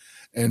time.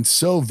 And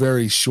so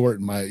very short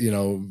in my,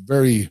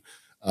 very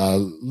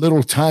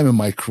little time in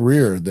my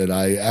career that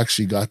I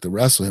actually got to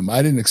wrestle him.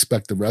 I didn't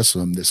expect to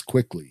wrestle him this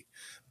quickly,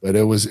 but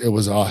it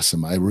was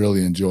awesome. I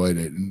really enjoyed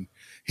it. And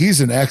he's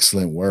an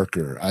excellent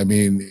worker. I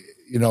mean,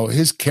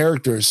 his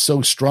character is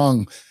so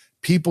strong.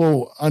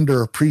 People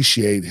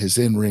underappreciate his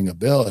in-ring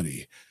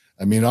ability.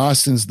 I mean,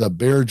 Austin's the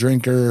beer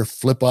drinker,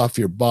 flip off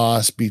your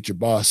boss, beat your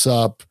boss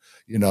up,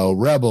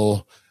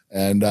 rebel.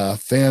 And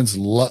fans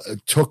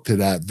took to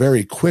that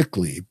very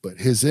quickly, but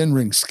his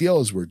in-ring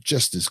skills were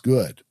just as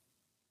good.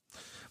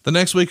 The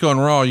next week on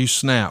Raw, you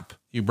snap.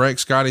 You break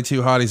Scotty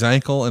 2 Hotty's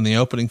ankle in the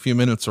opening few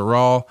minutes of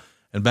Raw,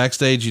 and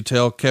backstage you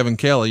tell Kevin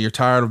Kelly you're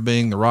tired of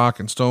being The Rock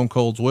and Stone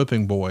Cold's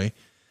whipping boy.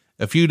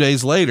 A few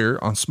days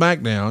later on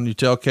SmackDown, you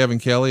tell Kevin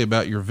Kelly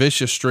about your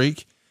vicious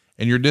streak,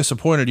 and you're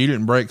disappointed you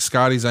didn't break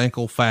Scotty's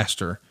ankle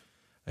faster.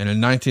 And in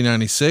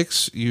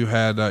 1996, you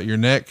had your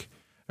neck,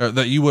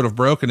 that you would have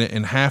broken it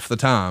in half the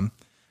time.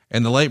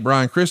 And the late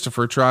Brian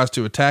Christopher tries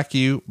to attack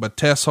you, but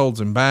Tess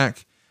holds him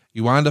back.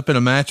 You wind up in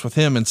a match with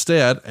him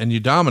instead, and you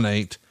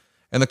dominate.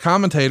 And the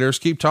commentators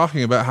keep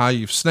talking about how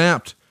you've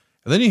snapped,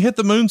 and then you hit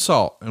the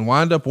moonsault and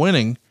wind up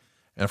winning.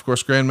 And of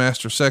course,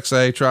 Grandmaster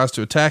Sexay tries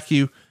to attack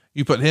you.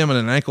 You put him in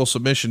an ankle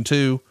submission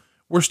too.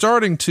 We're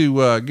starting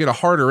to get a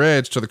harder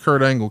edge to the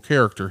Kurt Angle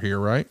character here,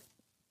 right?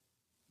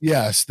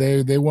 Yes,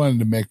 they wanted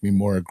to make me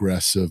more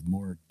aggressive,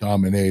 more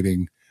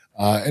dominating,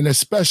 and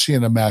especially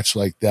in a match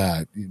like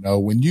that.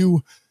 When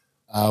you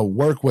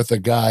work with a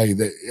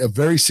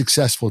very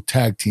successful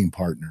tag team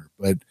partner,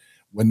 but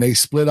when they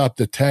split up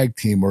the tag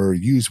team or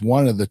use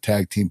one of the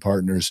tag team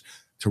partners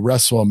to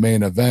wrestle a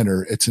main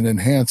eventer, it's an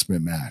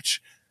enhancement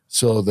match.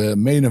 So the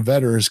main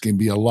eventers can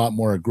be a lot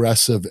more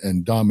aggressive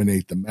and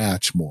dominate the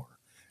match more.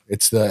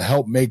 It's to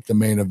help make the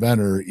main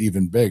eventer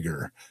even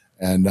bigger.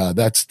 And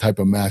that's the type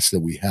of match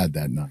that we had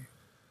that night.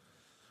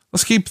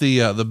 Let's keep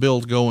the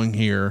build going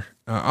here.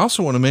 I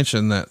also want to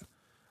mention that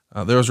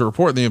there was a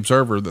report in the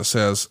Observer that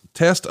says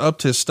Test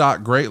upped his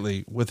stock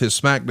greatly with his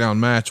SmackDown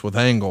match with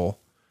Angle.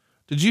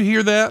 Did you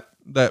hear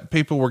that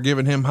people were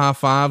giving him high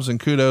fives and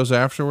kudos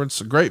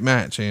afterwards? A great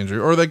match,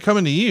 Andrew. Or are they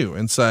coming to you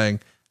and saying,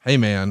 hey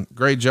man,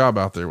 great job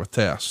out there with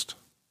Test?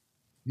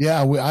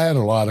 Yeah, I had a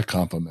lot of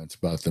compliments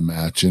about the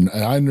match, and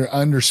I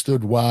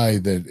understood why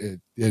that it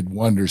did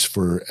wonders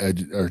for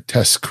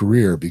Test's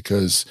career,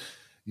 because,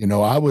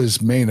 I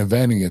was main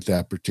eventing at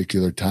that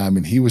particular time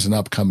and he was an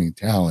upcoming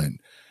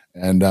talent.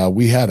 And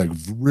we had a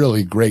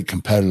really great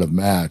competitive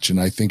match,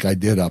 and I think I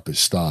did up his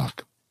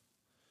stock.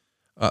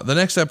 The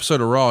next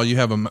episode of Raw, you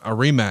have a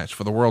rematch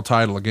for the world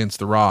title against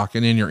The Rock.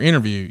 And in your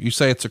interview, you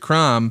say it's a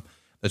crime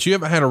that you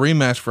haven't had a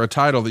rematch for a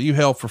title that you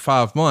held for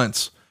 5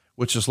 months,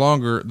 which is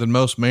longer than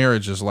most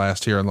marriages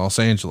last here in Los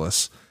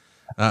Angeles.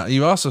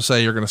 You also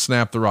say you're going to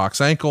snap The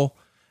Rock's ankle.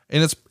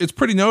 And it's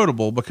pretty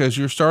notable because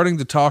you're starting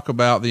to talk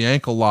about the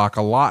ankle lock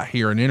a lot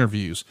here in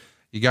interviews.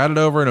 You got it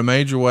over in a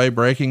major way,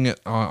 breaking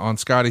it on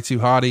Scotty 2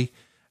 Hotty.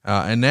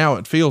 And now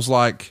it feels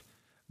like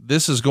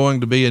this is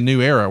going to be a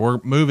new era. We're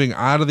moving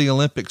out of the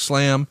Olympic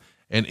Slam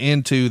and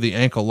into the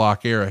ankle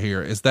lock era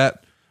here. Is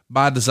that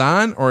by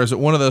design, or is it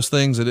one of those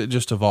things that it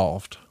just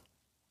evolved?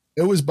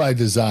 It was by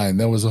design.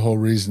 That was the whole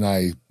reason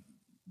I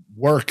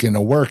in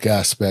a work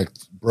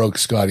aspect broke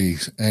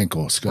Scotty's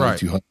ankle,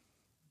 Scotty 2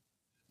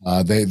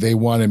 Hotty. They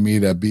wanted me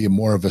to be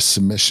more of a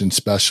submission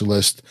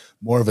specialist,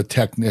 more of a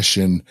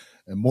technician,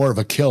 and more of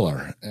a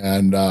killer.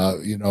 And,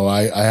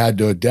 I had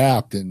to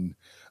adapt and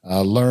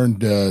learn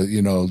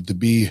to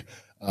be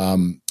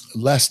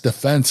less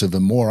defensive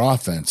and more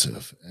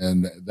offensive.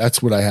 And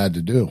that's what I had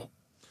to do.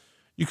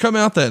 You come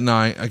out that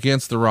night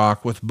against The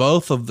Rock with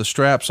both of the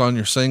straps on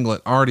your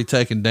singlet already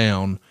taken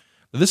down.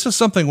 This is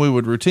something we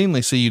would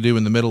routinely see you do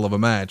in the middle of a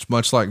match,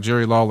 much like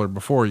Jerry Lawler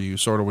before you,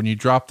 sort of when you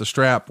drop the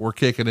strap, we're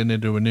kicking it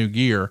into a new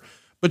gear,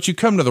 but you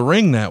come to the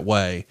ring that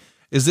way.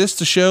 Is this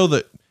to show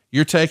that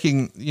you're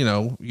taking,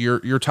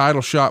 your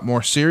title shot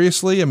more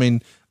seriously? I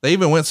mean, they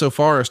even went so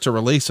far as to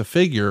release a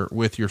figure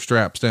with your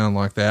straps down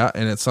like that.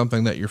 And it's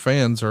something that your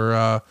fans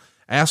are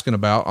asking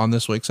about on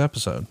this week's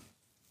episode.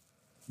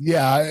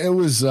 Yeah, it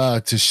was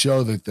to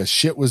show that the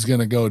shit was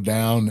going to go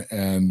down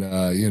and,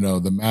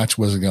 the match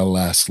wasn't going to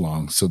last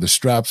long. So the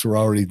straps were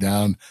already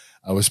down.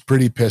 I was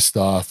pretty pissed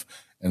off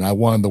and I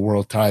won the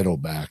world title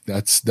back.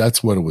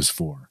 That's what it was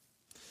for.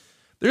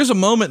 There's a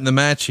moment in the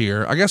match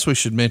here. I guess we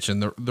should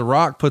mention the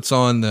Rock puts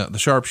on the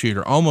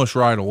sharpshooter almost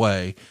right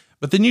away,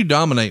 but then you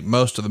dominate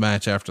most of the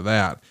match after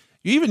that.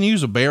 You even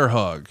use a bear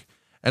hug.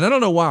 And I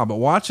don't know why, but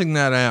watching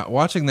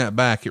that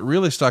back, it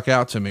really stuck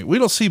out to me. We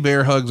don't see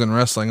bear hugs in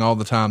wrestling all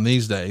the time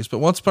these days, but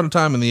once upon a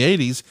time in the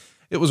 80s,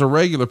 it was a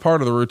regular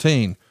part of the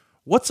routine.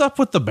 What's up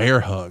with the bear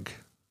hug?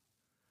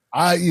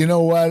 You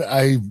know what?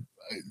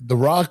 The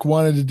Rock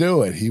wanted to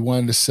do it. He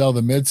wanted to sell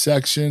the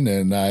midsection,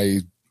 and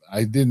I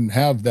didn't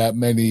have that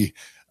many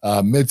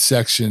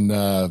midsection,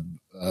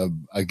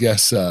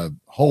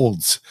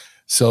 holds.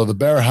 So the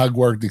bear hug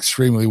worked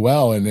extremely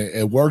well, and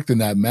it worked in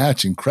that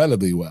match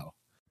incredibly well.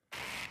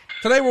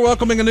 Today we're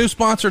welcoming a new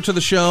sponsor to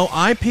the show,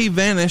 IP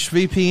Vanish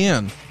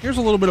VPN. Here's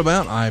a little bit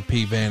about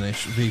IP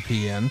Vanish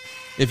VPN.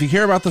 If you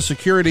care about the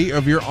security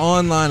of your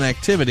online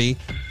activity,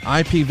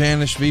 IP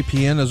Vanish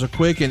VPN is a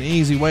quick and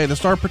easy way to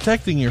start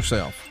protecting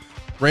yourself.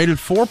 Rated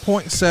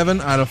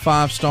 4.7 out of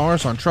 5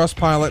 stars on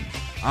Trustpilot,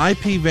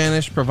 IP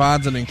Vanish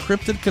provides an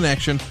encrypted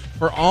connection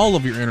for all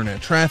of your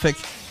internet traffic,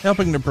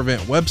 helping to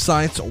prevent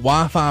websites,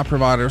 Wi-Fi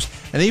providers,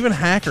 and even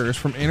hackers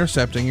from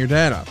intercepting your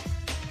data.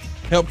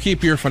 Help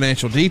keep your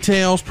financial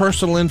details,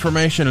 personal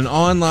information, and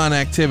online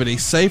activity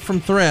safe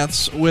from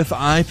threats with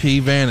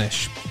IP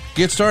Vanish.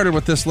 Get started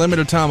with this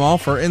limited time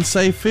offer and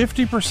save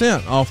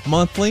 50% off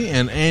monthly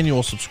and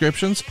annual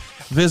subscriptions.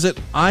 Visit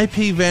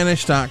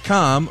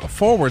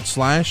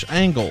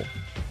ipvanish.com/angle.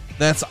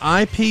 That's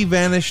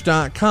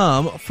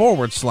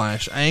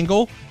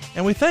ipvanish.com/angle.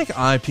 And we thank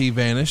IP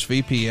Vanish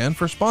VPN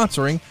for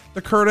sponsoring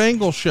the Kurt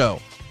Angle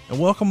Show. And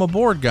welcome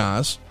aboard,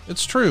 guys.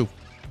 It's true.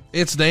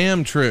 It's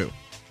damn true.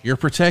 You're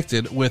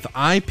protected with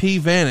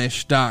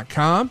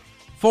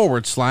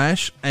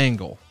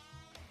ipvanish.com/angle.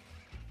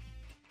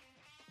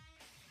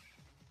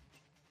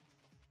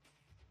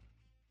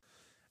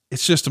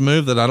 It's just a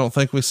move that I don't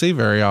think we see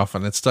very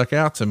often. It stuck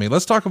out to me.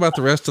 Let's talk about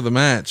the rest of the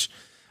match.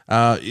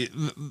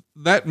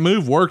 That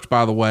move worked,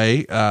 by the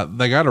way.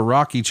 They got a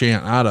Rocky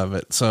chant out of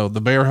it. So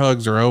the bear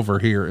hugs are over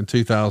here in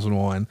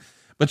 2001,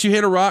 but you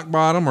hit a rock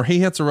bottom, or he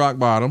hits a rock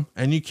bottom,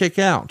 and you kick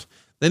out.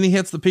 Then he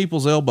hits the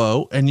people's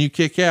elbow and you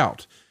kick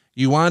out.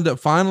 You wind up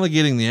finally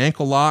getting the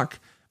ankle lock,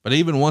 but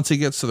even once he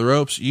gets to the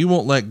ropes, you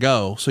won't let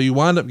go. So you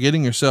wind up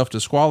getting yourself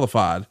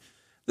disqualified.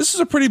 This is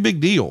a pretty big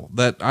deal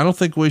that I don't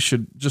think we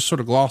should just sort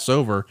of gloss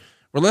over.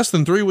 We're less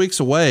than 3 weeks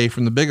away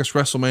from the biggest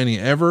WrestleMania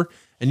ever,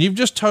 and you've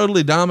just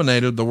totally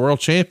dominated the world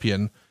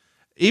champion.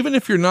 Even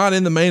if you're not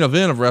in the main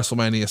event of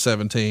WrestleMania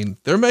 17,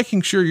 they're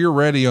making sure you're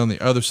ready on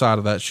the other side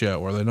of that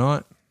show, are they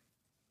not?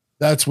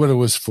 That's what it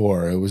was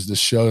for. It was to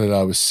show that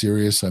I was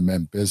serious. I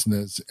meant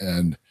business.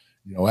 And,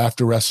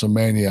 after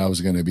WrestleMania, I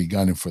was going to be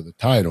gunning for the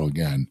title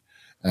again.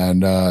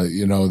 And,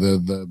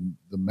 the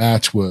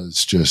match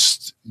was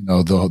just,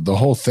 the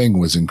whole thing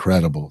was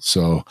incredible.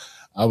 So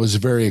I was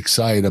very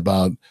excited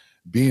about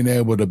being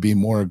able to be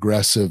more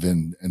aggressive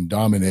and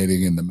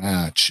dominating in the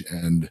match.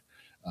 And,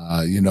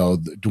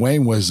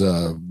 Dwayne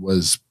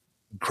was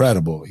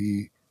incredible.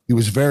 He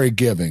was very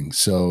giving.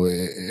 So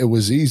it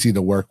was easy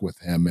to work with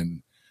him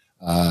and,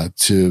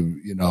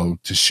 to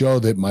show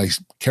that my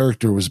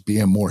character was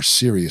being more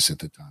serious at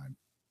the time.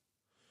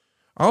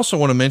 I also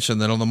want to mention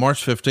that on the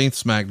March 15th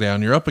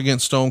SmackDown, you're up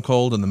against Stone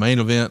Cold in the main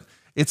event.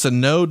 It's a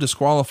no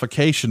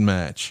disqualification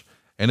match.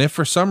 And if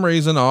for some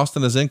reason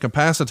Austin is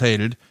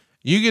incapacitated,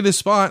 you get his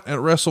spot at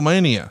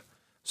WrestleMania.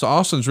 So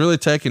Austin's really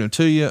taking it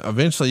to you.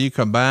 Eventually you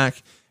come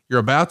back, you're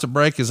about to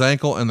break his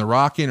ankle and the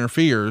Rock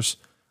interferes.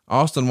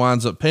 Austin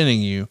winds up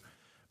pinning you.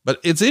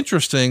 But it's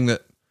interesting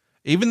that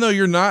even though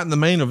you're not in the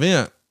main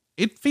event,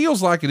 it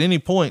feels like at any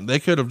point they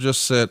could have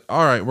just said,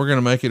 all right, we're going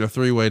to make it a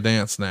 3-way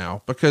dance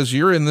now, because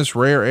you're in this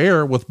rare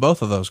air with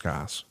both of those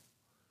guys.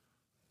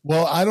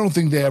 Well, I don't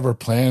think they ever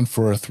planned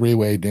for a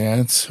 3-way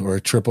dance or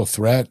a triple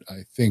threat.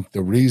 I think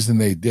the reason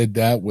they did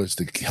that was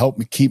to help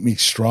me keep me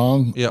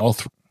strong all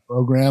through the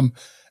program,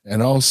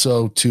 and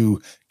also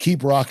to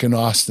keep Rock and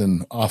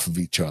Austin off of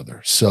each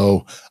other.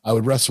 So I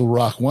would wrestle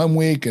Rock one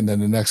week, and then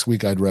the next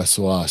week I'd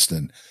wrestle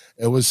Austin.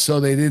 It was so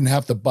they didn't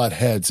have to butt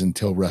heads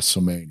until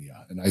WrestleMania.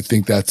 And I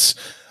think that's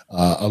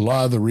a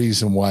lot of the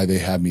reason why they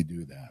had me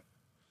do that.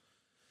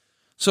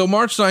 So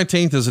March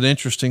 19th is an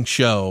interesting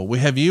show. We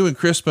have you and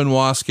Chris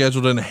Benoit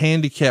scheduled in a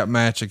handicap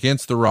match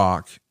against The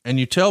Rock. And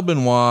you tell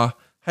Benoit,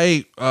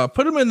 hey,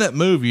 put him in that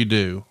move you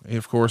do.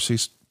 Of course,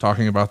 he's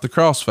talking about the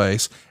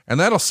crossface, and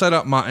that'll set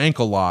up my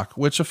ankle lock,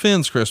 which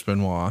offends Chris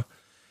Benoit.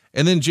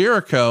 And then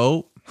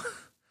Jericho,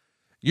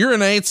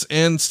 urinates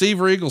in Steve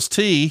Regal's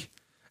tea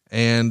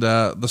and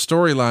the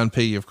storyline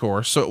pee, of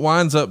course. So it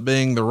winds up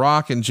being The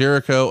Rock and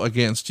Jericho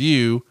against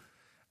you,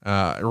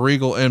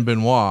 Regal and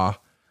Benoit.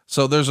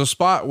 So there's a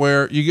spot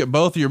where you get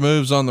both of your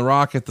moves on The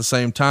Rock at the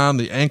same time,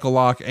 the ankle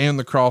lock and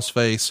the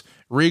crossface.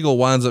 Regal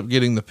winds up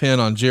getting the pin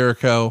on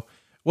Jericho.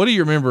 What do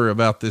you remember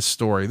about this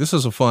story? This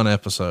is a fun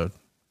episode.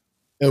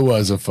 It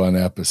was a fun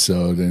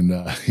episode. And,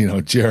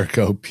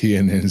 Jericho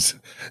peeing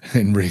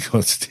in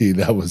Regal's tea.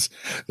 That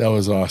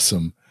was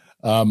awesome.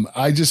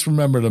 I just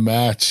remember the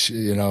match,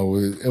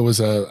 it was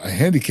a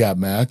handicap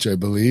match, I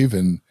believe.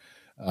 And,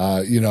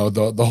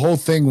 the whole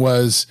thing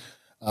was,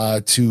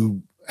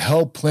 to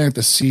help plant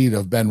the seed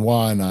of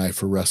Benoit and I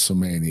for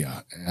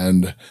WrestleMania.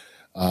 And,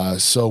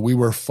 so we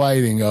were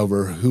fighting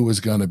over who was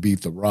going to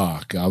beat The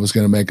Rock. I was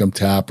going to make him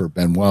tap, or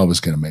Benoit was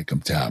going to make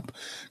him tap,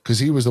 because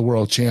he was the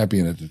world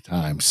champion at the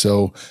time.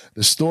 So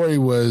the story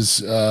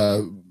was,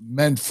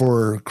 meant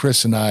for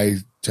Chris and I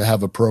to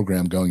have a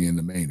program going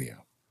into Mania.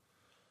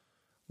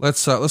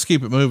 Let's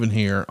keep it moving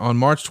here. On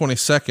March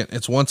 22nd,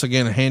 it's once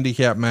again a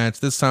handicap match.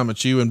 This time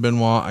it's you and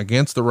Benoit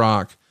against The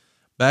Rock.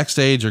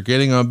 Backstage, you're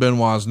getting on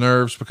Benoit's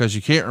nerves because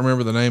you can't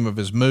remember the name of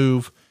his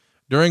move.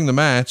 During the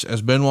match,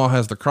 as Benoit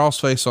has the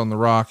crossface on The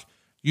Rock,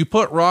 you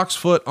put Rock's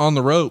foot on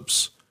the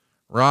ropes.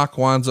 Rock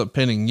winds up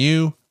pinning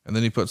you, and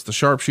then he puts the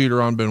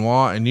sharpshooter on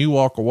Benoit, and you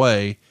walk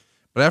away.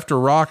 But after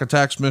Rock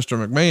attacks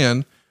Mr.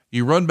 McMahon,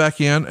 you run back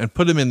in and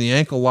put him in the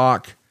ankle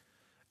lock.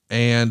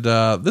 And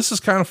this is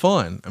kind of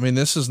fun. I mean,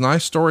 this is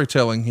nice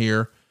storytelling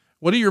here.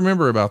 What do you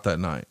remember about that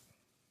night?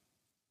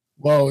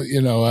 Well,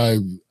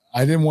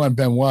 I didn't want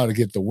Benoit to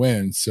get the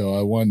win, so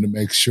I wanted to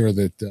make sure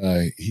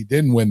that he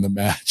didn't win the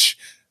match.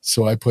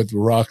 So I put The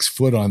Rock's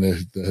foot on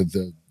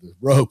the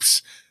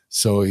ropes.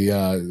 So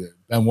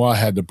Benoit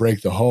had to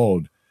break the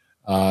hold.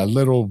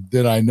 Little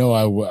did I know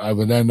I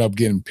would end up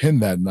getting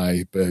pinned that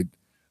night. But,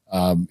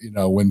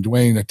 when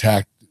Dwayne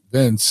attacked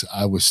Vince,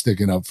 I was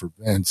sticking up for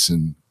Vince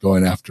and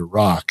going after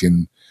Rock.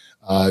 And,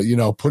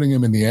 putting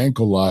him in the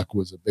ankle lock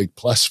was a big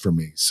plus for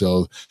me.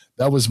 So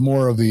that was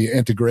more of the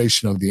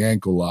integration of the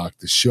ankle lock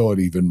to show it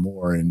even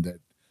more, and that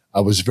I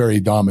was very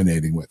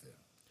dominating with it.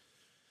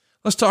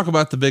 Let's talk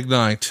about the big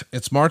night.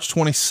 It's March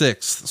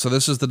 26th. So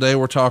this is the day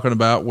we're talking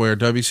about where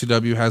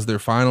WCW has their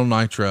final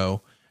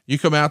Nitro. You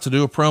come out to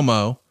do a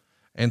promo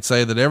and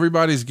say that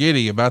everybody's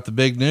giddy about the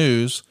big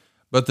news,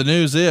 but the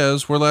news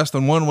is we're less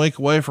than 1 week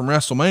away from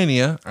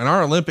WrestleMania, and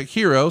our Olympic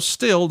hero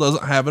still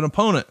doesn't have an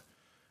opponent.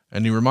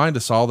 And you remind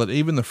us all that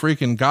even the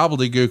freaking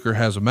gobbledygooker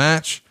has a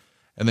match.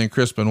 And then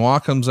Chris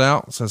Benoit comes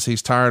out, says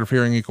he's tired of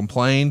hearing you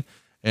complain,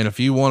 and if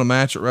you want a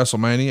match at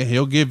WrestleMania,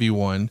 he'll give you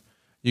one.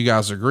 You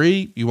guys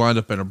agree, you wind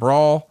up in a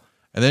brawl,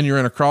 and then you're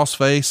in a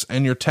crossface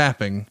and you're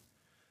tapping.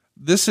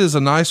 This is a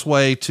nice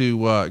way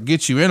to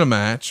get you in a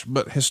match,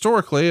 but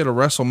historically at a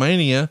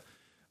WrestleMania,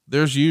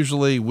 there's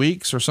usually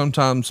weeks or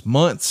sometimes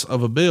months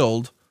of a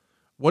build.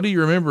 What do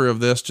you remember of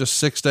this just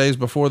 6 days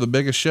before the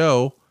biggest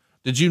show?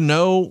 Did you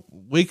know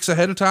weeks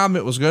ahead of time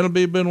it was going to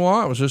be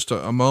Benoit? It was just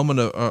a moment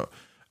of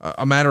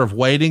a matter of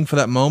waiting for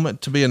that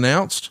moment to be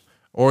announced,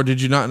 or did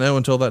you not know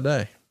until that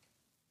day?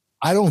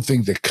 I don't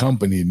think the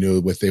company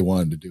knew what they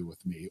wanted to do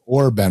with me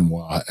or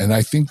Benoit. And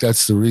I think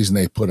that's the reason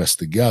they put us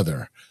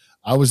together.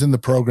 I was in the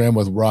program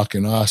with Rock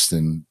and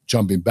Austin,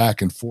 jumping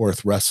back and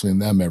forth, wrestling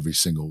them every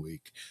single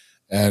week.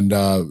 And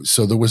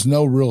so there was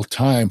no real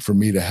time for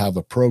me to have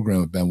a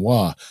program with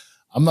Benoit.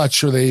 I'm not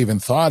sure they even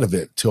thought of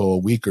it till a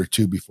week or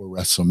two before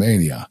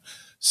WrestleMania.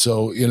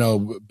 So,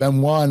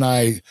 Benoit and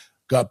I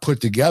got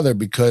put together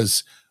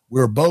because we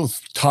were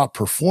both top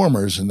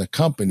performers in the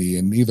company,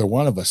 and neither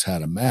one of us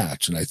had a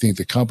match. And I think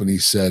the company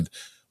said,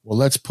 well,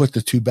 let's put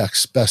the two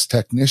best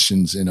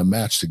technicians in a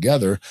match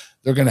together.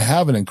 They're going to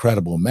have an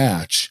incredible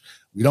match.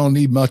 We don't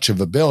need much of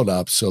a build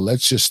up, so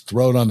let's just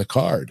throw it on the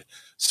card.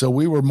 So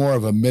we were more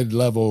of a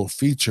mid-level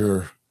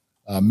feature,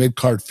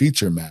 mid-card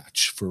feature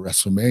match for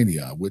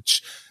WrestleMania,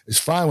 which is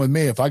fine with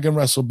me. If I can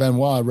wrestle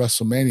Benoit at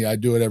WrestleMania, I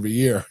do it every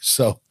year.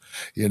 So,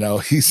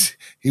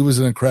 he was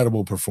an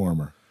incredible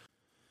performer.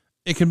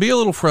 It can be a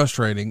little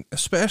frustrating,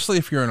 especially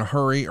if you're in a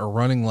hurry or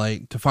running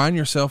late, to find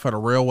yourself at a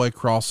railway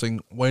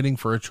crossing waiting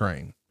for a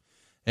train.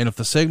 And if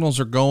the signals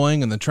are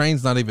going and the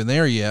train's not even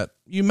there yet,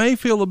 you may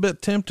feel a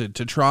bit tempted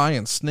to try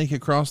and sneak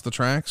across the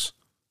tracks.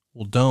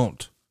 Well,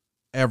 don't.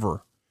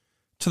 Ever.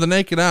 To the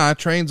naked eye,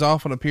 trains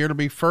often appear to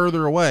be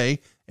further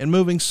away and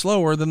moving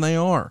slower than they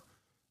are,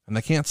 and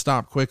they can't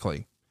stop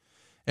quickly.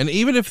 And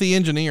even if the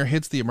engineer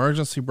hits the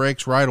emergency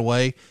brakes right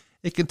away,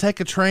 it can take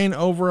a train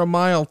over a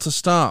mile to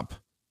stop.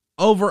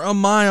 Over a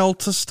mile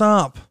to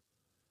stop.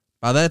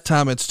 By that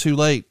time, it's too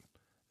late,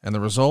 and the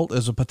result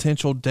is a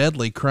potential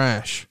deadly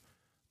crash.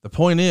 The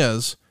point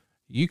is,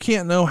 you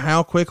can't know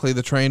how quickly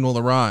the train will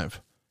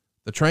arrive.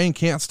 The train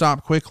can't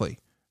stop quickly,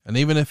 and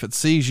even if it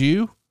sees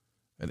you,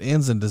 it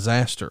ends in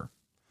disaster.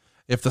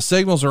 If the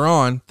signals are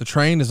on, the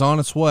train is on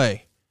its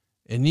way,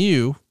 and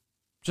you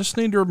just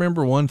need to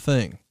remember one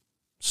thing.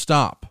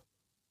 Stop.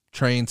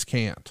 Trains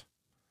can't.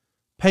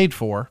 Paid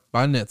for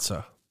by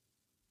NHTSA.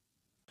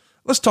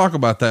 Let's talk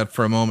about that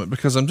for a moment,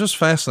 because I'm just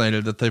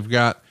fascinated that they've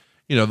got,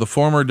 the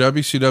former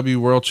WCW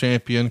world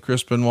champion,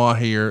 Chris Benoit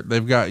here.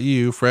 They've got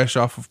you fresh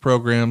off of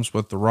programs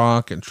with The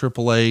Rock and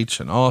Triple H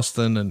and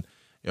Austin and,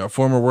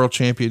 former world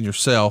champion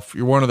yourself.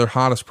 You're one of their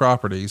hottest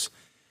properties,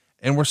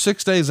 and we're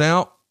 6 days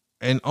out,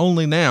 and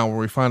only now are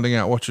we finding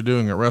out what you're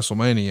doing at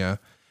WrestleMania.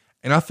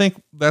 And I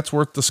think that's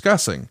worth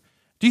discussing.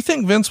 Do you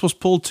think Vince was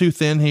pulled too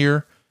thin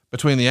here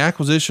between the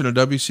acquisition of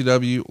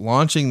WCW,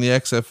 launching the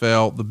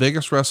XFL, the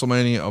biggest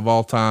WrestleMania of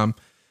all time?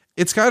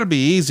 It's got to be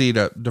easy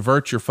to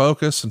divert your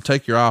focus and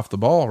take you off the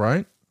ball,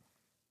 right?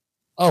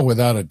 Oh,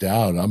 without a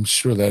doubt. I'm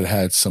sure that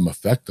had some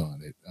effect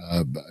on it.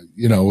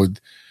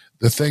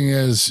 The thing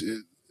is,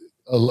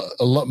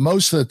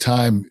 most of the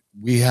time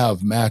we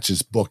have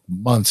matches booked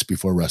months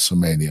before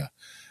WrestleMania.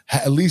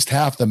 At least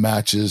half the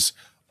matches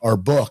are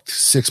booked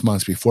 6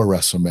 months before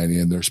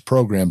WrestleMania, and there's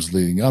programs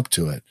leading up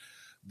to it.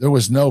 There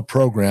was no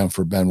program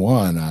for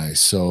Benoit and I.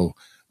 So,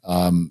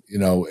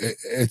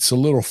 it's a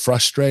little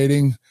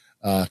frustrating,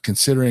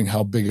 considering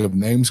how big of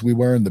names we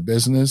were in the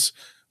business,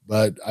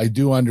 but I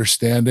do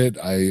understand it.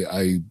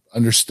 I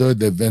understood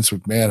that Vince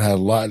McMahon had a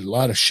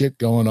lot of shit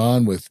going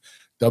on with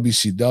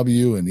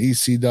WCW and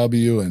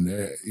ECW and,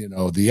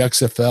 the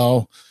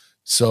XFL.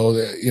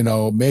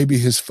 So, maybe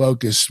his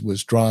focus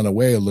was drawn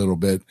away a little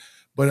bit,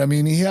 but I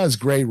mean, he has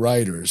great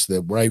writers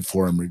that write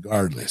for him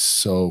regardless.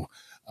 So,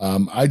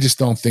 I just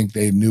don't think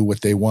they knew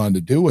what they wanted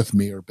to do with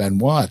me or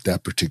Benoit at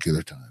that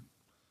particular time.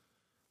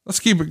 Let's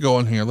keep it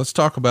going here. Let's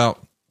talk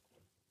about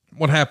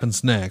what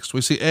happens next.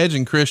 We see Edge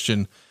and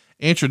Christian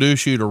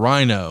introduce you to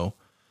Rhino,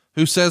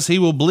 who says he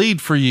will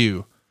bleed for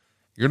you.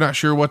 You're not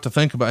sure what to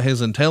think about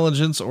his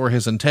intelligence or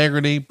his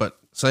integrity, but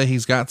say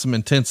he's got some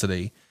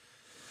intensity.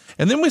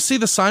 And then we see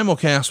the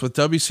simulcast with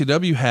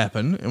WCW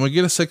happen, and we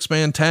get a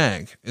 6-man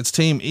tag. It's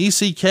Team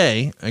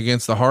ECK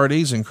against the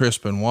Hardys and Chris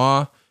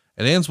Benoit.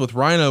 It ends with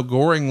Rhino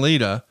goring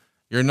Lita.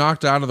 You're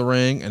knocked out of the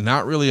ring and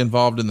not really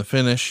involved in the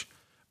finish,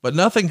 but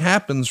nothing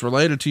happens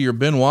related to your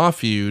Benoit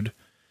feud.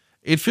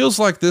 It feels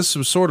like this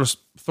was sort of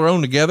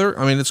thrown together.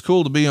 I mean, it's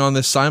cool to be on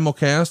this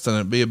simulcast and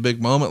it'd be a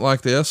big moment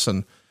like this,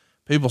 and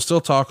people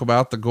still talk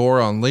about the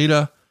gore on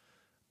Lita,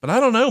 but I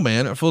don't know,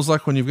 man. It feels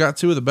like when you've got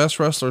two of the best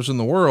wrestlers in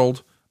the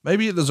world,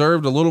 maybe it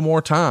deserved a little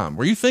more time.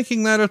 Were you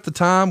thinking that at the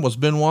time? Was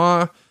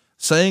Benoit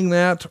saying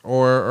that,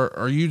 or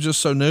are you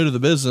just so new to the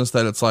business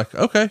that it's like,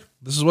 okay,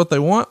 this is what they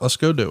want, let's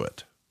go do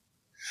it?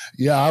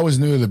 Yeah, I was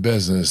new to the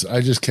business.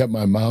 I just kept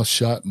my mouth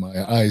shut,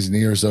 my eyes and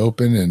ears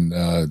open,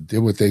 and did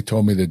what they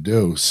told me to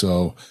do.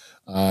 So,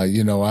 I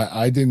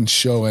didn't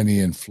show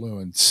any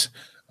influence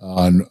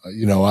on,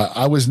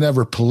 I was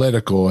never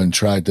political and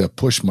tried to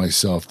push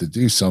myself to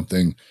do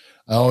something.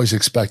 I always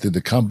expected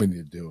the company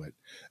to do it.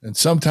 And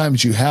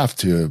sometimes you have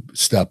to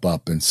step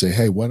up and say,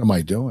 hey, what am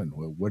I doing?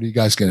 What are you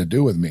guys going to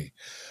do with me?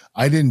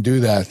 I didn't do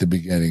that at the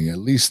beginning, at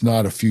least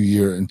not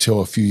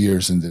until a few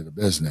years into the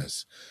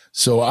business.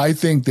 So I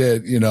think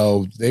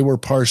that, they were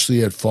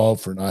partially at fault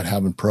for not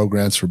having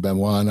programs for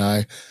Benoit and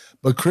I,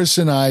 but Chris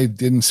and I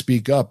didn't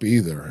speak up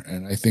either.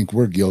 And I think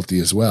we're guilty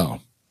as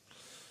well.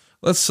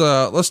 Let's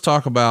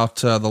talk about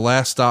the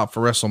last stop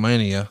for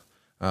WrestleMania.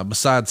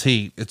 Besides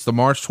Heat, it's the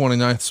March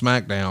 29th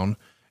SmackDown.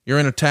 You're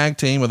in a tag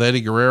team with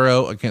Eddie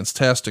Guerrero against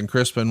Test and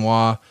Chris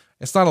Benoit.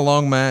 It's not a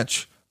long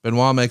match.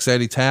 Benoit makes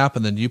Eddie tap,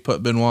 and then you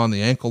put Benoit on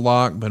the ankle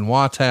lock.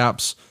 Benoit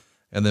taps,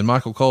 and then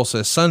Michael Cole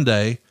says,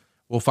 Sunday,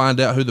 we'll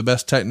find out who the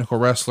best technical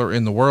wrestler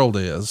in the world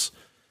is.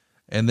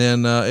 And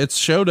then it's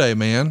show day,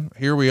 man.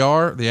 Here we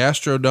are, the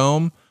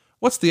Astrodome.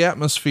 What's the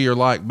atmosphere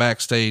like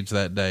backstage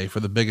that day for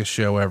the biggest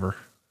show ever?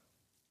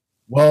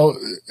 Well,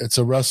 it's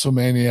a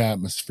WrestleMania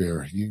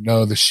atmosphere.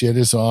 The shit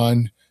is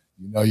on.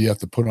 You have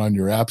to put on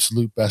your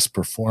absolute best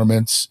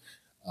performance.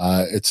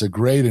 It's a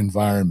great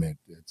environment.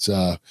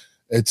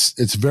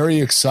 It's very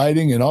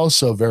exciting and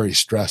also very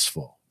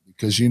stressful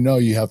because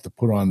you have to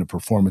put on the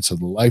performance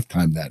of the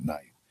lifetime that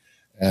night.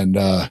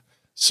 And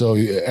so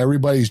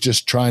everybody's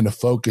just trying to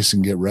focus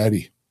and get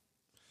ready.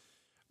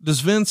 Does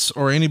Vince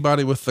or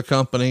anybody with the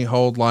company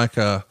hold like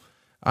a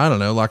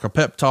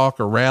pep talk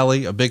or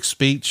rally, a big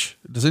speech?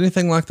 Does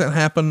anything like that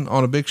happen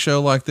on a big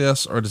show like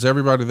this, or does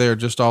everybody there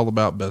just all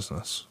about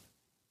business?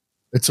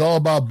 It's all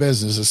about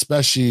business,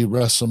 especially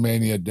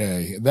WrestleMania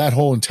day, that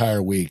whole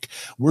entire week.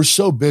 We're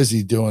so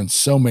busy doing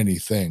so many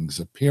things,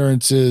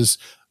 appearances,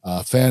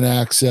 fan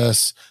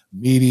access,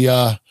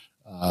 media,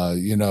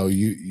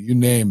 you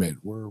name it.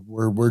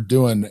 We're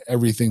doing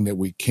everything that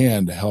we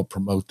can to help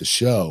promote the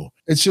show.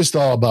 It's just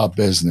all about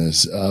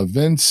business.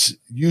 Vince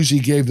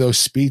usually gave those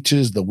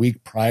speeches the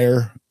week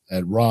prior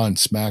at Raw and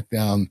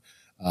SmackDown.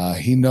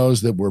 He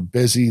knows that we're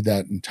busy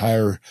that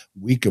entire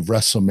week of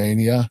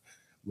WrestleMania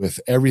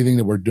with everything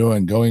that we're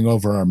doing, going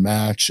over our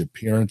match,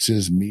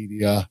 appearances,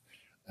 media,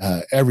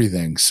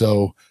 everything.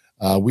 So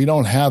we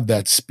don't have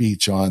that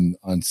speech on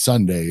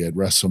Sunday at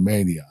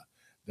WrestleMania.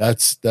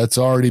 That's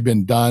already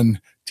been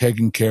done,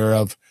 taken care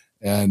of,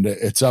 and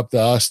it's up to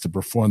us to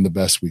perform the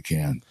best we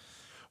can.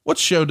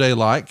 What's show day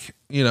like?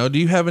 Do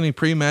you have any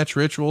pre-match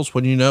rituals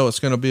when it's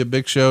going to be a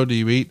big show? Do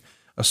you eat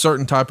a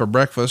certain type of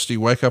breakfast? Do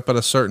you wake up at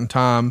a certain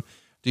time?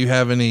 Do you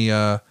have any,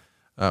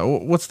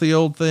 what's the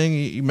old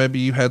thing? Maybe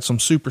you had some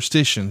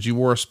superstitions. You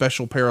wore a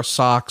special pair of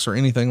socks or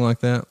anything like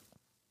that?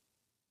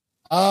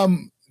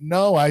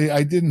 No,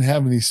 I didn't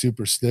have any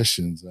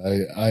superstitions.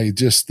 I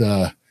just,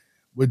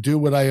 would do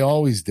what I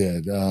always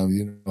did.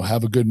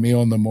 Have a good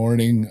meal in the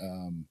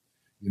morning.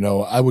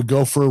 I would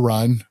go for a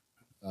run,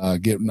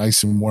 get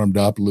nice and warmed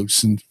up,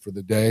 loosened for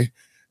the day,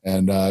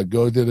 and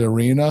go to the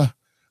arena,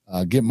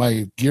 get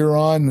my gear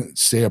on,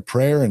 say a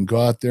prayer, and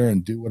go out there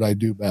and do what I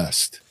do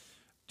best.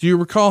 Do you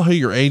recall who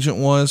your agent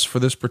was for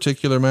this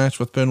particular match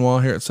with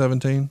Benoit here at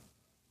 17?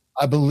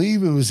 I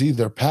believe it was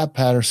either Pat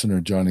Patterson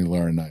or Johnny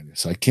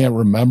Laurinaitis. I can't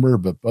remember,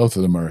 but both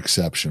of them are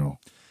exceptional.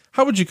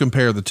 How would you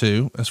compare the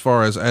two as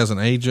far as an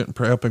agent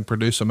helping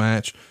produce a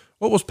match?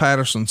 What was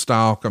Patterson's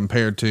style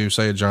compared to,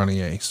 say, a Johnny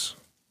Ace?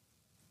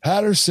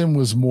 Patterson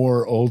was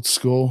more old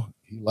school.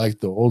 He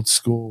liked the old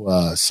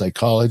school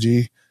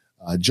psychology.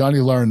 Johnny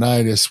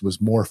Laurinaitis was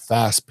more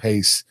fast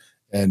paced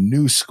and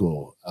new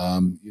school.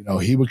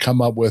 He would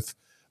come up with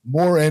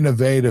more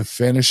innovative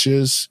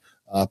finishes.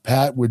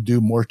 Pat would do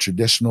more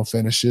traditional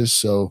finishes.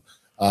 So,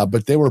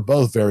 but they were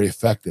both very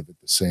effective at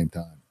the same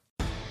time.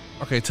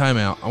 Okay,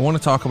 timeout. I want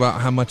to talk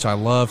about how much I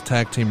love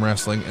tag team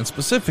wrestling, and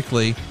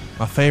specifically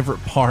my favorite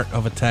part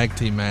of a tag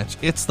team match.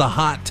 It's the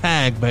hot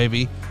tag,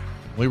 baby.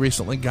 We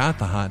recently got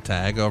the hot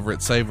tag over at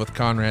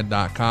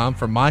SaveWithConrad.com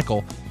from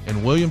Michael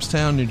in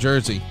Williamstown, New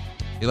Jersey.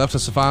 He left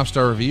us a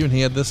 5-star review, and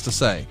he had this to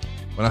say: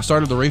 when I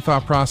started the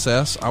refi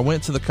process, I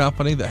went to the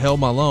company that held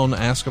my loan to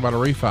ask about a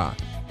refi.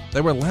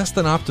 They were less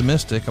than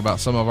optimistic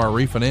about some of our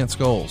refinance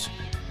goals.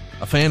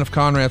 A fan of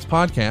Conrad's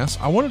podcast,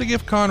 I wanted to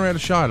give Conrad a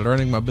shot at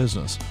earning my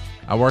business.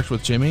 I worked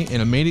with Jimmy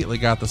and immediately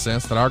got the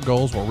sense that our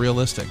goals were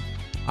realistic.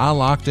 I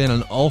locked in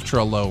an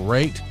ultra low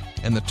rate,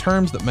 and the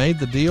terms that made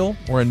the deal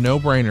were a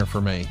no-brainer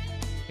for me.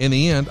 In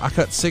the end, I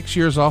cut 6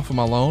 years off of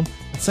my loan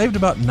and saved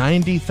about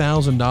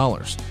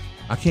 $90,000.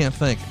 I can't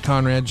thank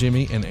Conrad,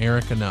 Jimmy, and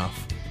Eric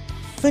enough.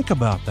 Think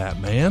about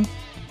that, man.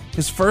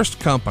 His first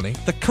company,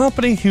 the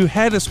company who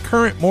had his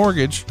current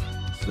mortgage,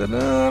 said,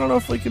 I don't know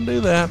if we can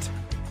do that.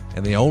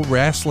 And the old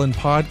wrestling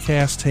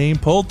podcast team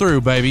pulled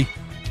through, baby.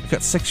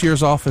 Cut 6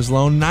 years off his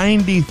loan,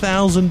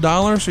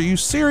 $90,000. Are you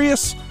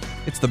serious?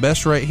 It's the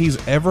best rate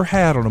he's ever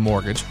had on a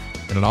mortgage,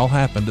 and it all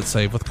happened at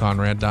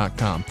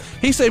SaveWithConrad.com.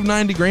 He saved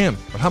 $90,000,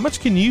 but how much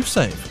can you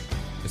save?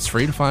 It's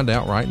free to find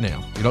out right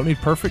now. You don't need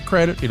perfect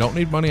credit. You don't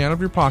need money out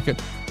of your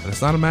pocket, but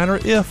it's not a matter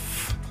of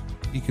if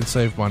you can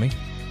save money.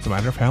 It's a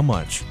matter of how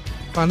much.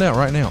 Find out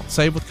right now.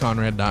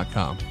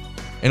 SaveWithConrad.com.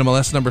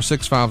 NMLS number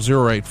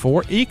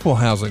 65084, equal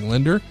housing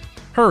lender.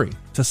 Hurry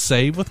to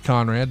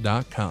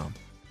SaveWithConrad.com.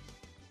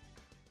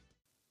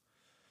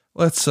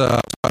 Let's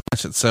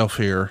match itself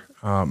here.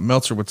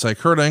 Meltzer would say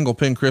Kurt Angle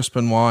pinned Chris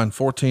Benoit in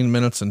 14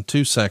 minutes and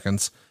 2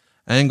 seconds.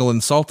 Angle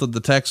insulted the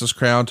Texas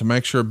crowd to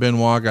make sure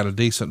Benoit got a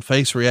decent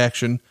face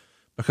reaction,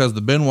 because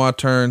the Benoit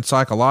turn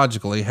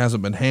psychologically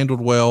hasn't been handled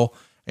well,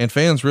 and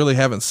fans really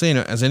haven't seen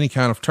it as any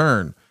kind of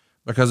turn,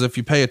 because if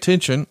you pay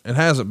attention, it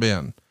hasn't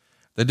been.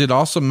 They did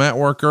awesome mat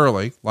work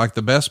early, like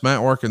the best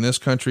mat work in this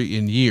country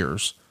in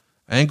years.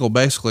 Angle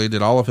basically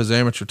did all of his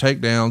amateur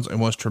takedowns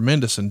and was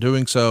tremendous in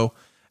doing so,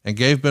 and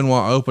gave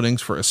Benoit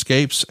openings for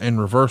escapes and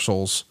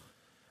reversals.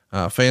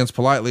 Fans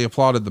politely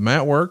applauded the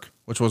mat work,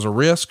 which was a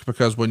risk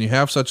because when you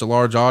have such a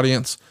large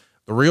audience,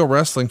 the real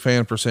wrestling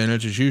fan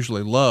percentage is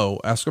usually low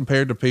as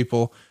compared to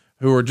people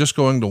who are just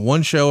going to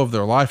one show of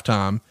their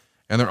lifetime,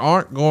 and they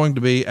aren't going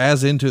to be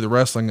as into the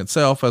wrestling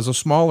itself as a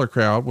smaller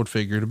crowd would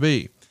figure to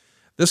be.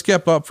 This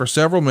kept up for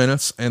several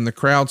minutes, and the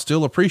crowd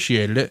still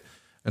appreciated it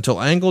until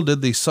Angle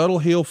did the subtle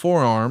heel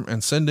forearm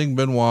and sending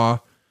Benoit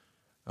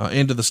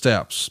into the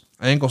steps.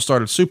 Angle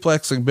started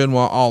suplexing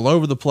Benoit all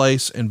over the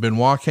place, and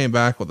Benoit came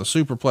back with a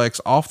superplex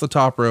off the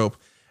top rope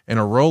and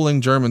a rolling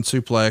German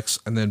suplex,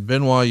 and then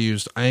Benoit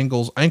used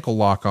Angle's ankle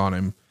lock on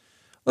him.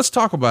 Let's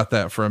talk about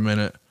that for a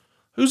minute.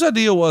 Whose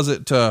idea was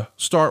it to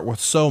start with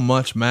so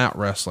much mat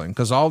wrestling?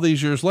 Because all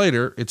these years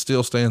later, it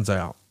still stands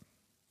out.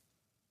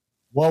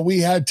 Well, we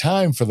had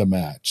time for the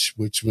match,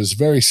 which was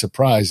very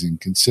surprising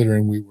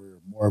considering we were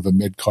more of a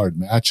mid-card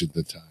match at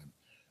the time.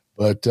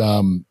 But,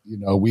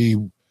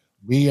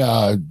 we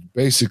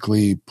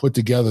basically put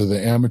together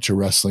the amateur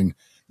wrestling.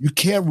 You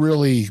can't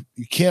really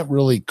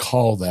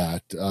call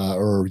that,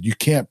 or you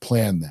can't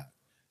plan that.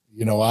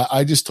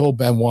 I just told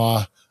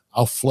Benoit,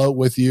 I'll float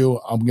with you.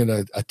 I'm going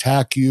to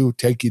attack you,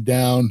 take you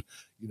down.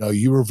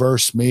 You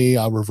reverse me,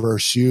 I'll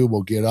reverse you.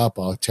 We'll get up.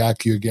 I'll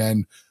attack you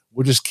again.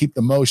 We'll just keep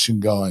the motion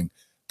going.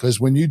 Because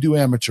when you do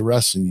amateur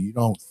wrestling, you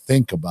don't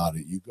think about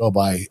it. You go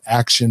by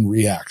action,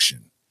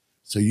 reaction.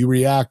 So you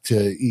react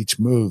to each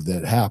move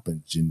that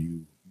happens and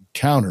you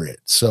counter it.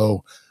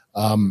 So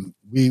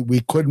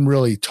we couldn't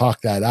really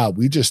talk that out.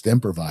 We just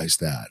improvised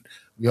that.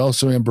 We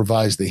also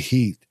improvised the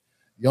heat.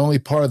 The only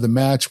part of the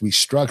match we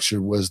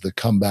structured was the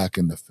comeback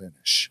and the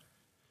finish.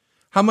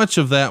 How much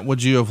of that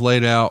would you have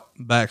laid out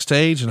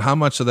backstage, and how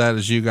much of that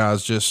is you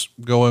guys just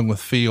going with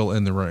feel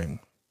in the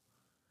ring?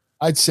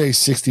 I'd say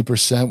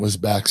 60% was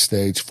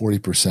backstage,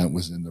 40%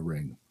 was in the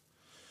ring.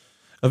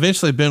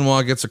 Eventually,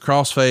 Benoit gets a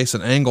crossface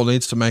and Angle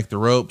needs to make the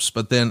ropes,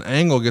 but then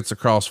Angle gets a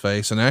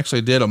crossface and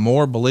actually did a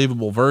more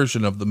believable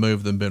version of the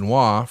move than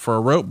Benoit for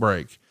a rope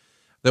break.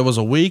 There was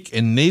a weak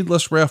and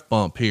needless ref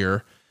bump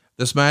here.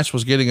 This match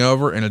was getting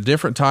over in a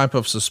different type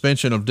of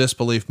suspension of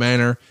disbelief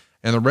manner,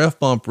 and the ref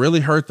bump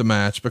really hurt the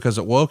match because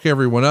it woke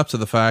everyone up to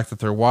the fact that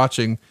they're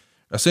watching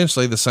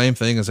essentially the same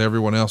thing as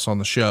everyone else on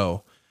the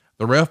show.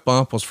 The ref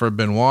bump was for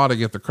Benoit to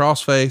get the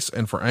crossface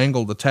and for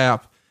Angle to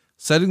tap,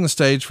 setting the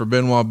stage for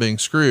Benoit being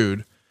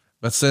screwed.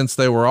 But since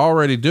they were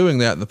already doing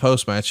that in the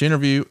post-match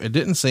interview, it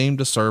didn't seem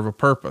to serve a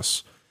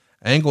purpose.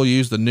 Angle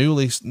used the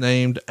newly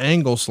named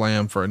Angle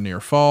Slam for a near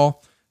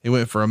fall. He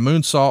went for a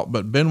moonsault,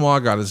 but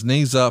Benoit got his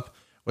knees up,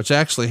 which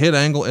actually hit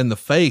Angle in the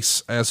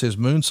face as his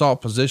moonsault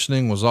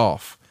positioning was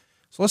off.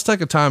 So let's take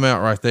a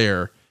timeout right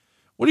there.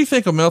 What do you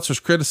think of Meltzer's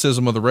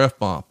criticism of the ref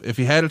bump? If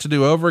you had it to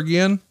do over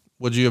again,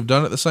 would you have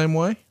done it the same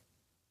way?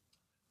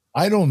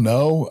 I don't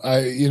know.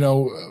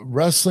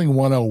 Wrestling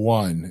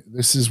 101,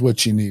 this is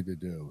what you need to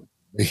do.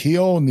 The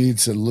heel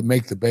needs to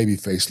make the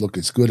babyface look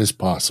as good as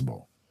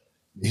possible.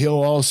 The heel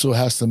also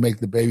has to make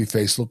the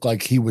babyface look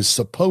like he was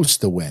supposed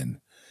to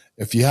win.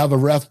 If you have a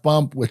ref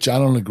bump, which I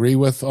don't agree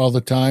with all the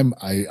time,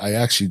 I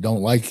actually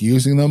don't like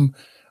using them,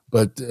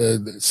 but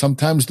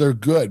sometimes they're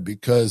good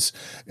because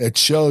it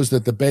shows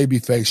that the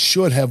babyface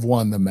should have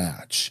won the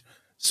match.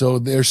 So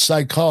there's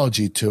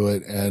psychology to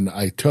it, and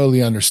I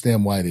totally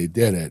understand why they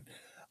did it.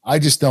 I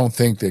just don't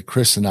think that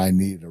Chris and I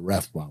needed a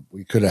ref bump.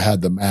 We could have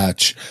had the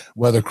match.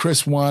 Whether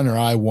Chris won or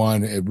I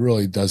won, it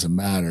really doesn't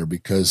matter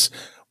because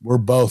we're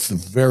both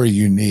very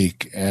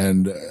unique,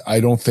 and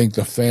I don't think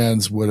the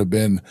fans would have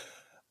been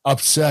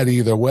upset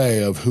either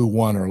way of who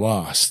won or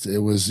lost. It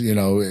was,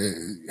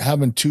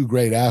 having two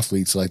great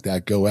athletes like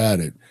that go at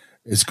it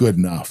is good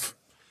enough.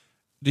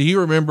 Do you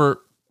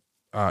remember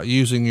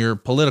using your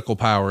political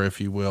power,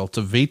 if you will,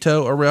 to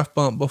veto a ref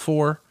bump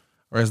before,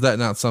 or is that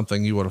not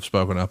something you would have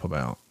spoken up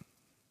about?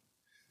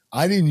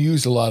 I didn't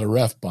use a lot of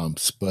ref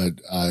bumps, but,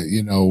 I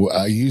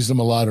used them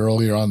a lot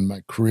earlier on in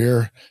my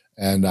career,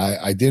 and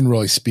I didn't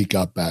really speak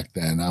up back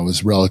then. I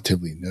was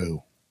relatively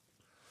new.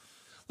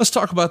 Let's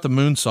talk about the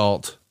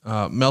moonsault.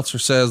 Meltzer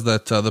says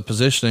that the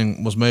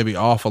positioning was maybe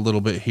off a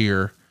little bit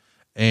here,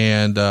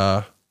 and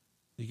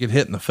you get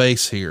hit in the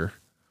face here.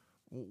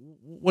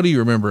 What do you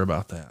remember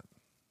about that?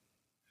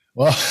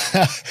 Well,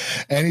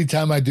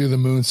 anytime I do the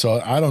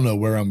moonsault, I don't know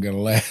where I'm going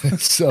to land.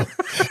 So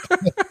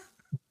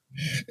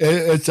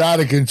it's out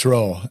of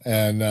control.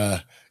 And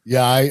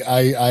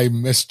I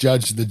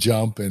misjudged the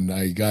jump and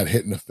I got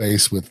hit in the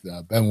face with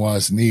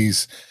Benoit's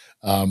knees.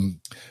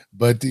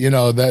 But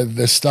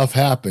the stuff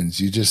happens.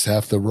 You just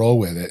have to roll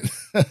with it.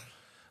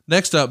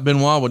 Next up,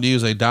 Benoit would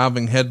use a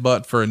diving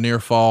headbutt for a near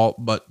fall,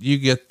 but you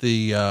get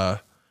the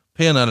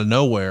pin out of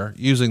nowhere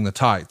using the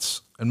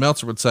tights. And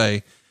Meltzer would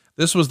say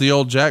this was the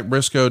old Jack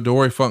Briscoe,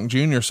 Dory Funk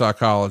Jr.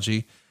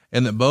 psychology,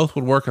 and that both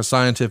would work a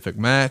scientific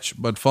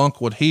match, but Funk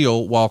would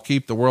heel while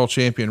keep the world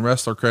champion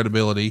wrestler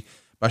credibility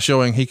by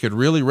showing he could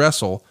really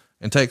wrestle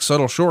and take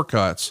subtle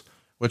shortcuts,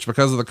 which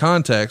because of the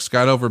context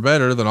got over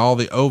better than all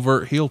the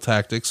overt heel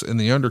tactics in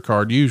the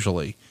undercard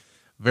usually.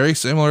 Very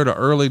similar to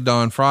early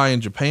Don Fry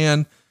in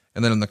Japan.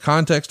 And then in the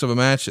context of a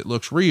match that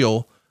looks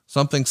real,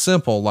 something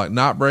simple like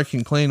not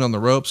breaking clean on the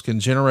ropes can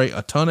generate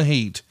a ton of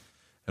heat.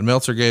 And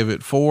Meltzer gave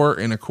it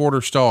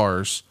 4.25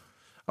 stars.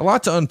 A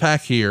lot to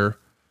unpack here.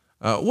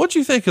 What'd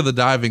you think of the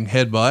diving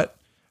headbutt?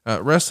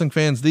 Wrestling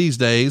fans these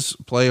days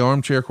play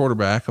armchair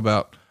quarterback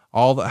about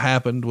all that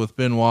happened with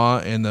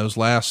Benoit in those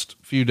last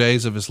few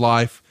days of his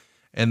life.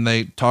 And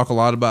they talk a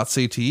lot about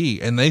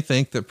CTE, and they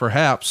think that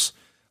perhaps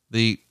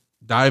the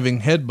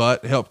diving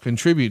headbutt helped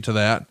contribute to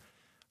that.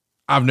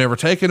 I've never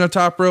taken a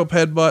top rope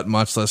headbutt,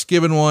 much less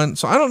given one.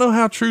 So I don't know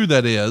how true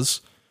that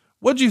is.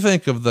 What'd you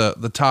think of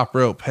the top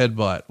rope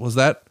headbutt? Was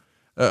that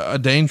a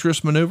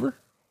dangerous maneuver?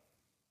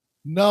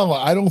 No,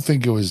 I don't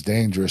think it was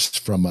dangerous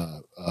from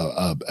a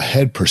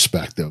head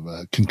perspective,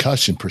 a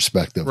concussion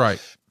perspective.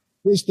 Right.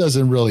 Chris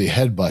doesn't really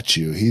headbutt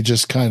you. He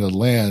just kind of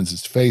lands,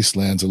 his face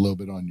lands a little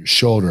bit on your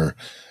shoulder.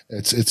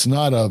 It's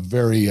not a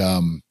very,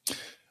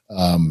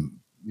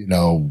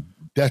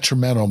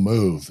 detrimental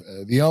move.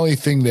 The only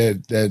thing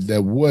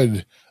that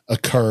would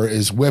occur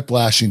is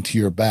whiplashing to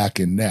your back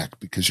and neck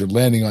because you're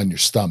landing on your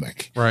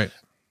stomach. Right.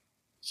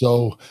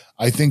 So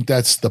I think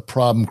that's the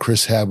problem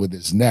Chris had with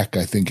his neck.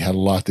 I think had a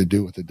lot to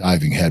do with the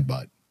diving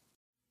headbutt.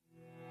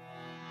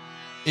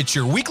 It's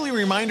your weekly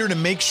reminder to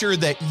make sure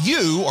that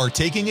you are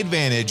taking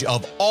advantage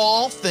of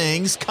all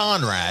things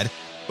Conrad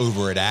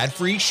over at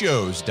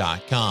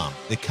adfreeshows.com.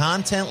 The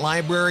content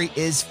library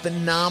is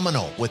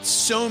phenomenal with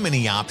so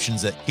many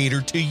options that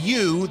cater to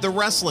you, the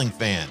wrestling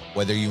fan.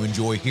 Whether you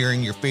enjoy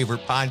hearing your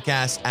favorite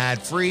podcasts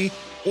ad-free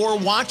or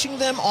watching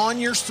them on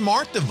your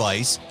smart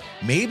device,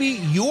 maybe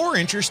you're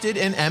interested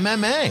in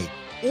MMA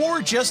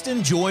or just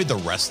enjoy the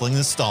wrestling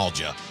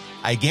nostalgia.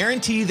 I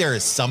guarantee there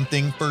is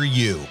something for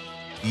you.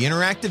 The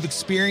interactive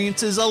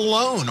experiences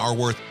alone are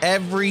worth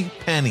every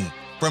penny.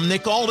 From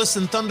Nick Aldis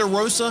and Thunder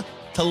Rosa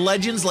to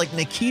legends like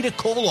Nikita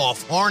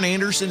Koloff, Arn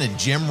Anderson, and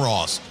Jim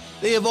Ross.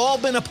 They have all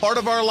been a part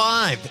of our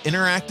live,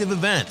 interactive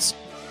events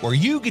where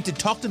you get to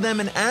talk to them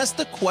and ask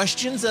the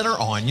questions that are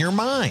on your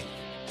mind.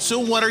 So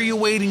what are you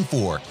waiting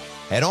for?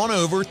 Head on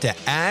over to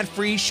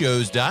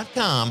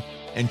adfreeshows.com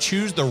and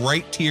choose the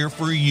right tier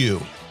for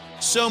you.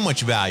 So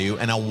much value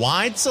and a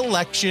wide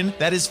selection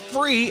that is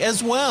free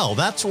as well.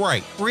 That's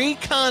right, free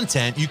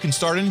content you can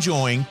start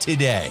enjoying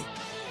today.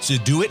 So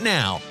do it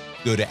now.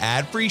 Go to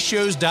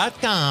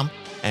adfreeshows.com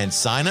and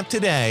sign up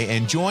today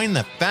and join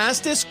the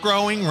fastest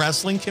growing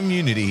wrestling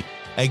community.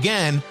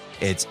 Again,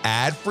 it's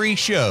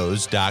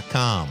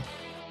adfreeshows.com.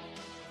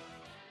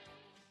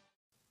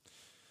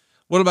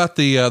 What about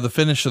the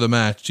finish of the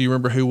match? Do you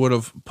remember who would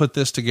have put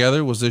this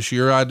together? Was this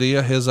your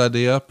idea, his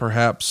idea,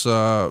 perhaps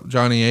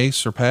Johnny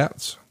Ace or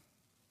Pat's?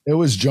 It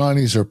was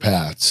Johnny's or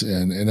Pat's,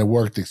 and it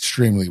worked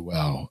extremely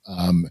well.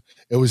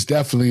 It was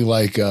definitely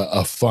like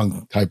a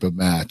Funk type of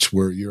match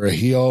where you're a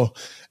heel,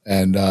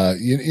 and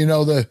you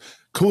know the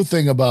cool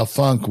thing about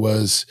Funk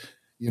was,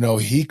 you know,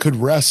 he could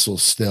wrestle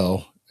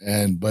still,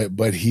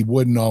 but he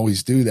wouldn't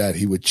always do that.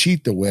 He would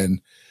cheat to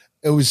win.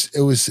 It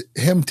was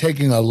him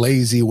taking a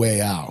lazy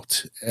way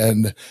out.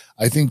 And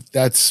I think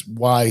that's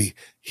why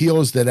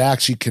heels that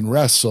actually can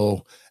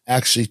wrestle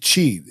actually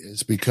cheat,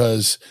 is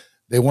because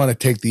they want to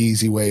take the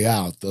easy way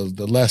out,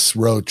 the less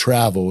road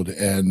traveled,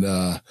 and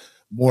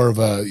more of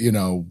a, you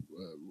know,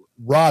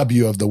 rob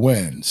you of the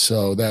win.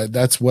 So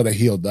that's what a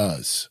heel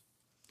does.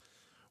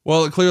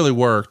 Well, it clearly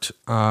worked.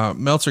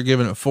 Meltzer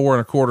giving it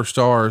 4.25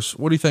 stars.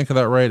 What do you think of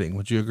that rating?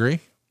 Would you agree?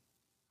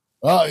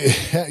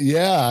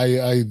 Yeah,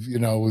 I you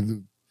know,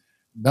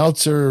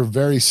 Meltzer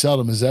very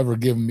seldom has ever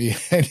given me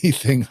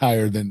anything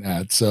higher than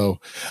that. So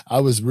I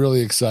was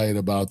really excited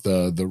about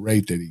the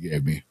rate that he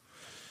gave me.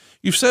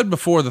 You've said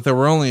before that there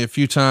were only a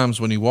few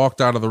times when you walked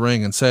out of the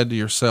ring and said to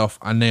yourself,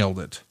 I nailed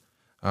it.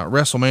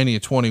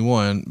 WrestleMania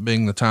 21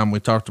 being the time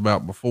we talked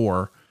about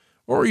before.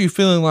 What were you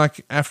feeling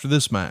like after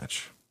this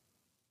match?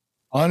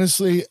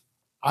 Honestly,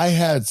 I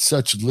had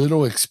such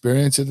little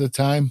experience at the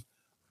time.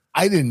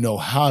 I didn't know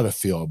how to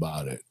feel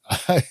about it.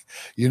 I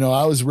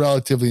was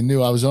relatively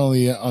new. I was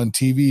only on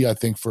TV, I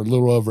think, for a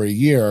little over a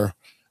year.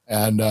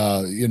 And,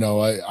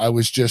 I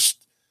was just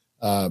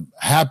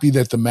happy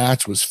that the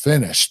match was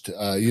finished.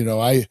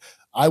 I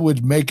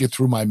would make it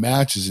through my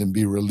matches and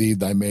be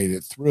relieved I made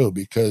it through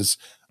because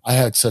I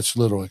had such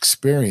little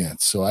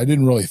experience. So I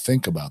didn't really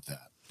think about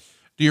that.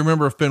 Do you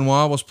remember if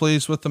Benoit was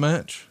pleased with the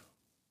match?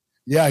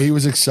 Yeah, he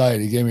was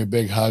excited. He gave me a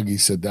big hug. He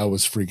said that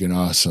was freaking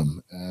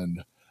awesome.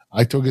 And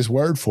I took his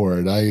word for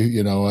it.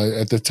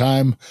 At the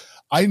time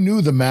I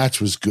knew the match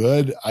was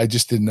good. I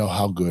just didn't know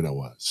how good it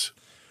was.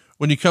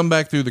 When you come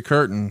back through the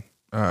curtain,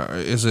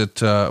 is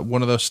it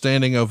one of those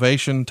standing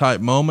ovation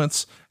type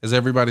moments? Is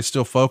everybody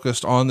still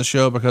focused on the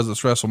show because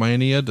it's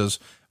WrestleMania? Does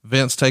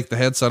Vince take the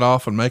headset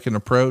off and make an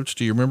approach?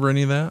 Do you remember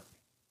any of that?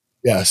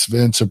 Yes.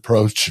 Vince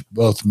approached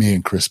both me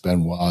and Chris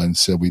Benoit and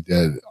said we did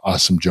an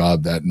awesome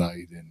job that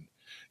night. And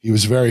he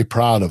was very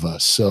proud of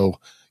us. So,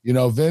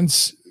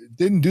 Vince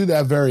didn't do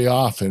that very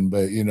often,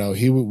 but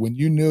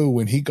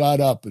when he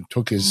got up and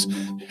took his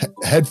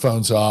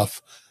headphones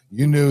off,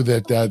 you knew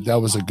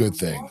that was a good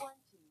thing.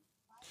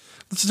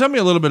 So tell me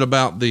a little bit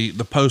about the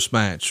post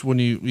match. When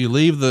you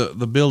leave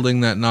the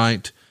building that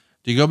night,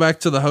 do you go back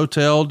to the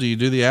hotel? Do you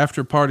do the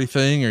after party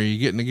thing? Are you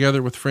getting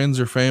together with friends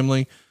or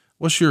family?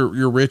 What's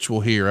your ritual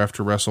here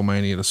after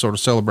WrestleMania to sort of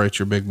celebrate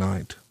your big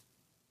night?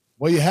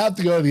 Well, you have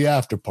to go to the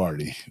after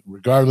party,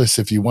 regardless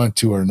if you want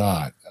to or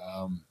not.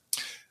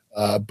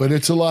 But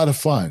it's a lot of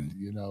fun.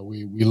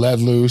 We let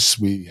loose.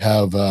 We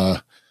have,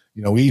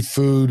 eat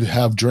food,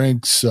 have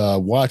drinks,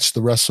 watch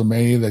the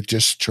WrestleMania that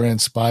just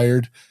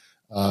transpired.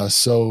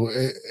 So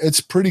it's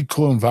a pretty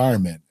cool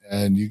environment,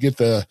 and you get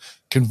to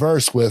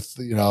converse with,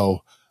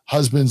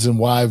 husbands and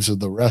wives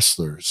of the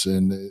wrestlers,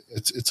 and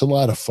it's a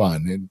lot of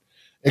fun, and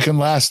it can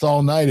last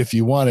all night if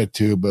you wanted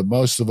to, but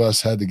most of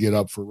us had to get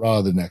up for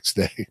Raw the next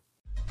day.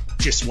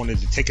 Just wanted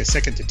to take a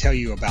second to tell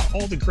you about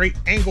all the great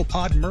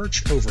AnglePod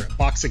merch over at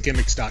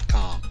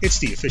boxofgimmicks.com. It's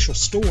the official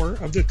store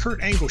of the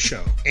Kurt Angle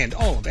Show and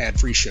all of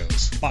ad-free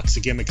shows.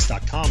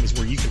 Boxofgimmicks.com is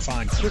where you can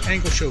find Kurt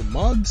Angle Show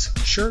mugs,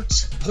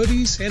 shirts,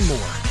 hoodies, and more.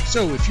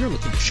 So if you're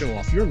looking to show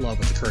off your love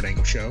of the Kurt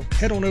Angle Show,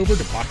 head on over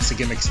to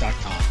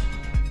boxofgimmicks.com.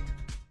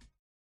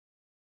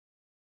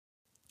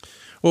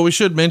 Well, we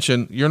should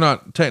mention you're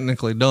not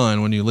technically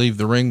done when you leave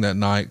the ring that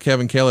night.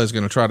 Kevin Kelly is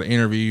going to try to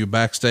interview you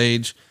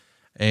backstage,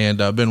 and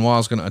Benoit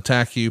is going to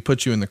attack you,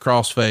 put you in the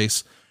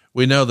crossface.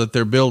 We know that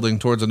they're building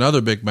towards another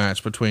big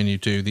match between you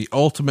two, the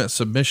ultimate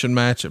submission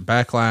match at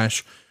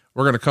Backlash.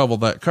 We're going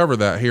to cover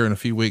that here in a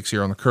few weeks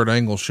here on the Kurt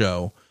Angle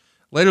Show.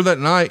 Later that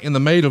night, in the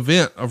main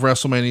event of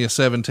WrestleMania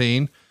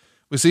 17,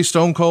 we see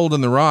Stone Cold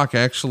and The Rock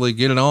actually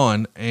get it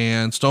on,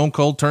 and Stone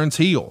Cold turns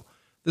heel.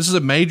 This is a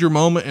major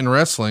moment in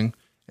wrestling.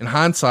 In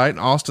hindsight,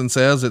 Austin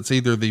says it's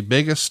either the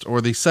biggest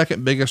or the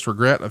second biggest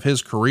regret of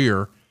his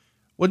career.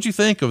 What'd you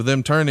think of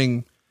them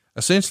turning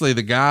essentially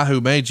the guy who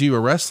made you a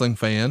wrestling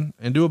fan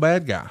into a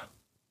bad guy?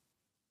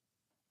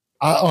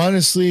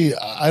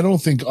 I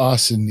don't think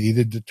Austin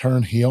needed to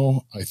turn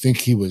heel. I think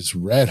he was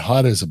red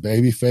hot as a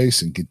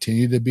babyface and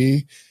continued to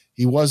be.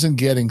 He wasn't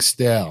getting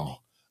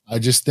stale. I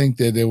just think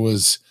that it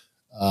was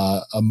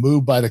a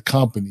move by the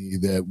company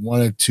that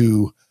wanted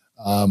to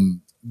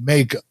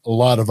make a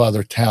lot of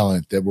other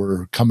talent that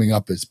were coming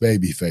up as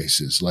baby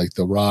faces, like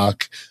The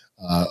Rock.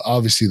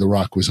 Obviously, The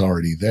Rock was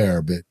already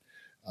there, but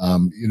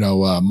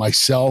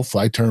myself,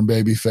 I turned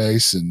baby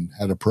face and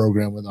had a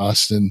program with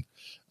Austin.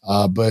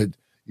 But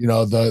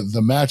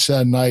the match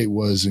that night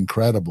was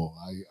incredible.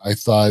 I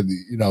thought,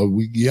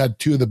 you had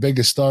two of the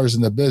biggest stars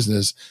in the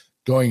business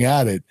going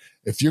at it.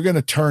 If you're going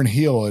to turn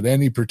heel at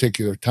any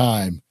particular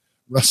time,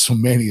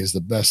 WrestleMania is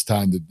the best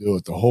time to do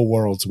it. The whole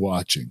world's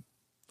watching.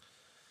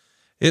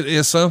 It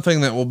is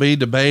something that will be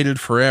debated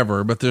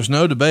forever, but there's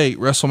no debate.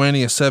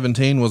 WrestleMania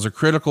 17 was a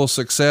critical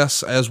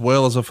success as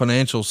well as a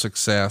financial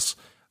success.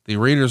 The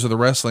readers of the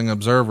Wrestling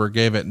Observer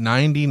gave it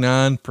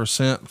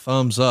 99%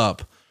 thumbs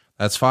up.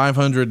 That's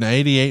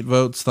 588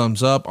 votes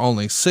thumbs up,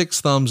 only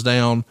 6 thumbs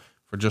down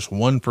for just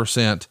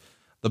 1%.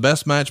 The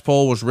best match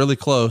poll was really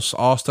close.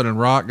 Austin and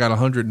Rock got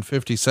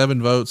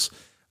 157 votes.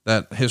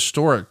 That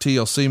historic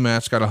TLC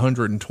match got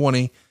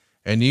 120,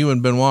 and you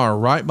and Benoit are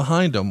right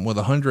behind them with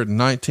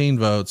 119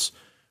 votes.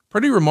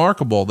 Pretty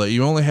remarkable that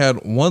you only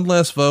had one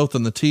less vote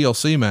than the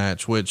TLC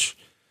match, which,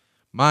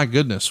 my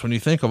goodness, when you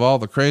think of all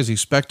the crazy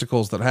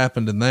spectacles that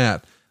happened in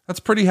that, that's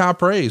pretty high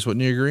praise.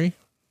 Wouldn't you agree?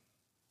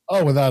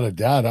 Oh, without a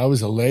doubt. I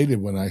was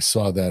elated when I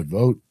saw that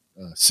vote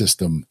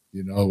system.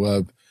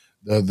 The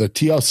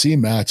TLC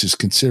match is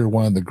considered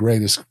one of the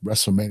greatest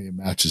WrestleMania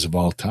matches of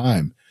all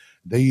time.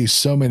 They used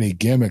so many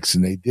gimmicks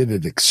and they did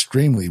it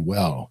extremely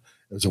well.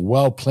 It was a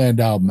well planned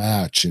out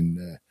match,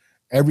 and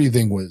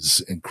everything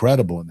was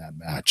incredible in that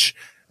match.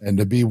 And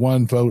to be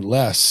one vote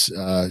less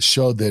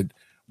showed that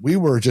we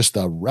were just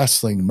a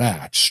wrestling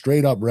match,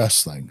 straight up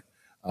wrestling.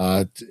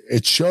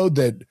 It showed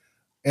that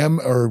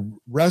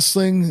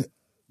wrestling,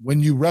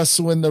 when you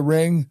wrestle in the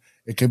ring,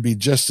 it can be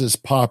just as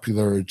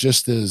popular,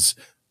 just as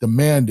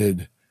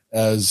demanded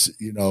as,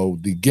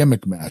 the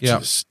gimmick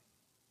matches.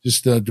 Yep.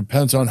 Just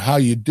depends on how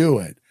you do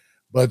it.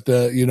 But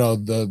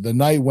the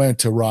night went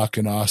to Rock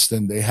and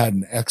Austin. They had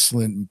an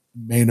excellent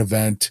main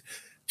event.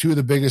 Two of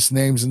the biggest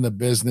names in the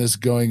business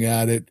going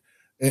at it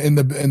in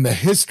the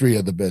history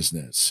of the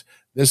business.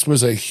 This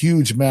was a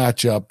huge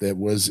matchup that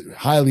was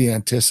highly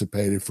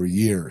anticipated for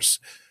years.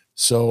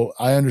 So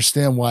I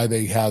understand why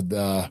they got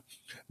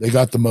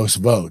the most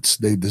votes.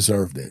 They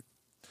deserved it.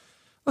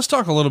 Let's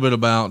talk a little bit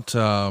about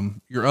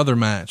your other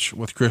match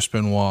with Chris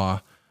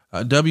Benoit.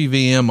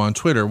 WVM on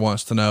Twitter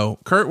wants to know,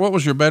 Kurt, what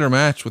was your better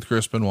match with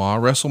Chris Benoit,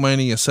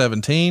 WrestleMania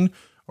 17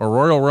 or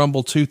Royal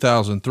Rumble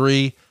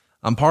 2003?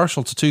 I'm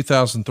partial to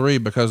 2003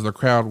 because the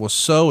crowd was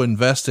so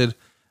invested.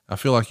 I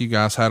feel like you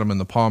guys had them in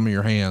the palm of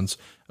your hands.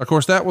 Of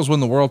course, that was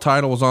when the world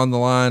title was on the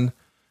line.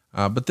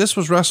 But this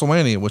was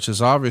WrestleMania, which is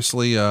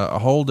obviously a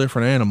whole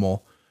different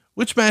animal.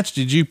 Which match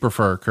did you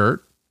prefer,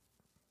 Kurt?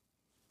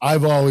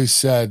 I've always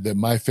said that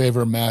my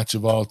favorite match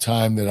of all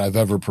time that I've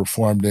ever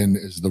performed in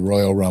is the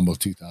Royal Rumble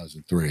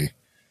 2003.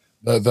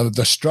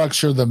 The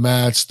structure of the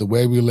match, the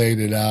way we laid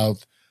it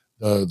out,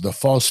 the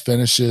false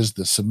finishes,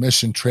 the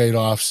submission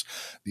trade-offs,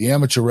 the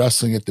amateur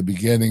wrestling at the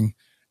beginning.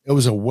 It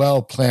was a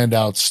well planned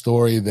out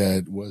story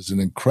that was an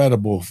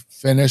incredible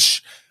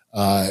finish.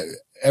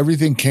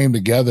 Everything came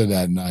together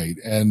that night,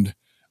 and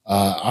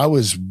I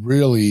was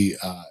really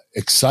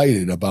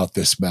excited about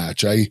this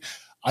match.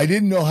 I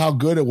didn't know how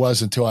good it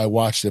was until I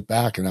watched it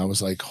back, and I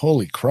was like,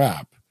 holy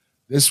crap,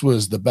 this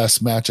was the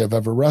best match I've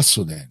ever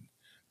wrestled in.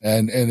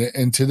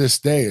 And to this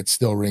day, it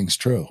still rings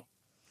true.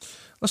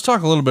 Let's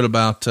talk a little bit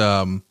about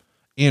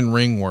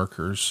in-ring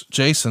workers.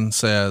 Jason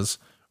says,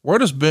 where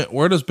does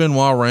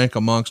Benoit rank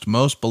amongst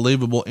most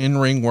believable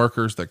in-ring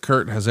workers that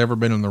Kurt has ever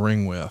been in the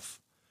ring with?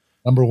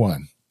 Number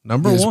one.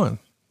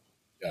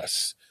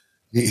 Yes.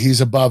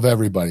 He's above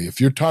everybody. If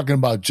you're talking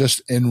about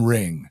just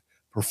in-ring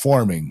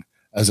performing,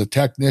 as a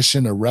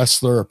technician, a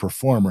wrestler, a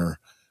performer,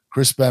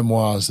 Chris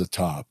Benoit is the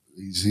top.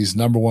 He's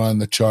number one on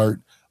the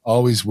chart,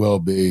 always will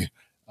be.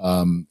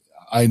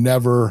 I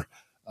never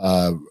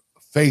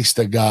faced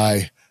a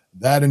guy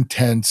that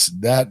intense,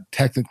 that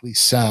technically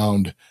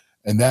sound,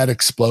 and that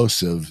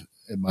explosive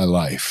in my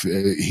life.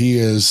 He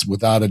is,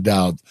 without a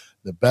doubt,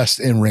 the best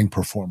in-ring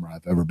performer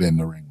I've ever been in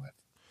the ring with.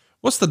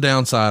 What's the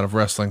downside of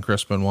wrestling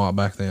Chris Benoit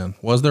back then?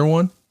 Was there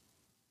one?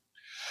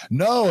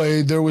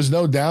 No, there was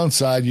no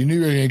downside. You knew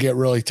you were going to get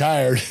really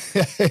tired.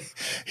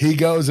 He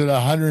goes at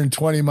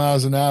 120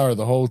 miles an hour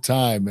the whole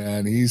time,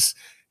 man. He's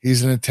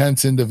an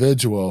intense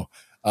individual.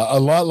 A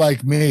lot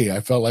like me. I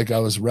felt like I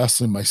was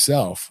wrestling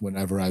myself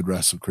whenever I'd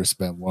wrestle Chris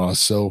Benoit.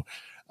 So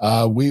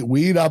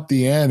we'd up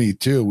the ante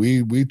too.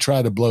 We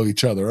try to blow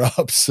each other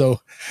up.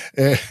 So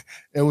it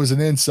was an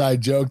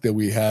inside joke that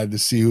we had to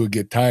see who would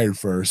get tired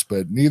first,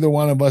 but neither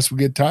one of us would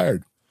get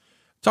tired.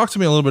 Talk to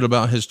me a little bit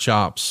about his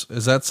chops.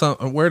 Is that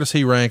where does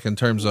he rank in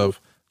terms of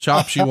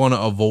chops you want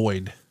to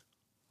avoid?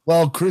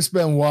 Well, Chris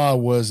Benoit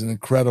was an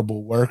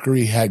incredible worker.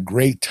 He had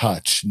great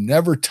touch,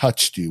 never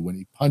touched you. When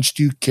he punched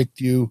you,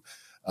 kicked you,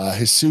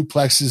 His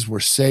suplexes were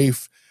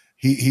safe.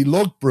 He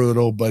looked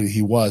brutal, but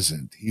he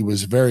wasn't. He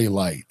was very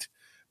light.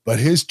 But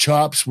his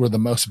chops were the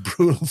most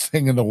brutal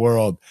thing in the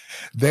world.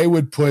 They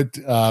would put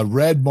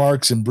red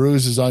marks and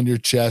bruises on your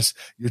chest.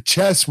 Your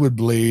chest would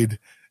bleed.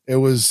 It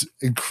was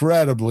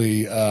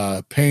incredibly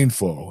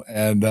painful.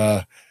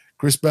 And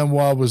Chris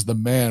Benoit was the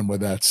man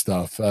with that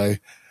stuff.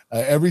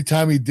 Every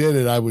time he did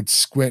it, I would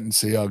squint and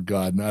say, "Oh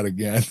God, not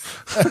again."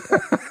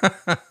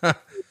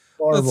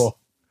 Horrible.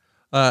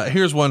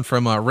 Here's one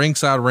from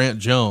Ringside Rant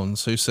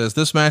Jones, who says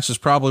this match is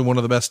probably one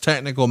of the best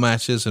technical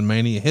matches in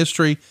Mania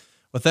history.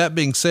 With that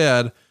being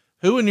said,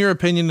 who, in your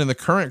opinion, in the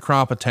current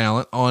crop of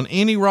talent on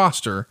any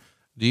roster,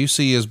 do you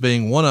see as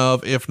being one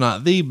of, if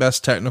not the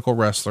best technical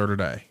wrestler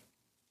today?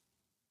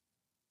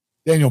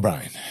 Daniel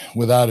Bryan,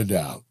 without a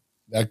doubt.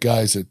 That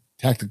guy's a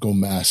technical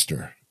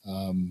master.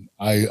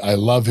 I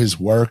love his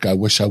work. I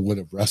wish I would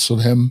have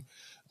wrestled him.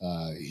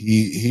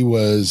 He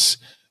is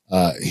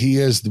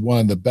one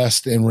of the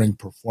best in-ring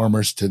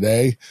performers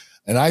today,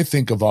 and I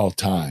think of all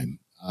time.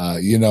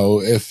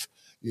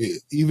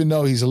 Even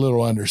though he's a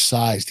little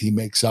undersized, he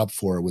makes up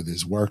for it with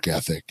his work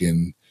ethic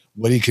and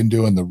what he can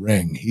do in the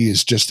ring. He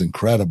is just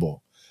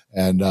incredible.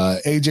 And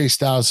AJ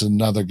Styles is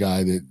another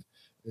guy that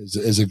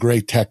is a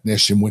great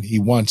technician when he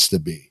wants to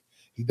be.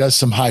 He does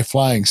some high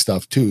flying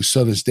stuff too.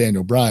 So does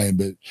Daniel Bryan.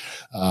 But,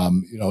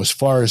 as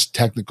far as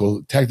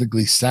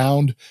technically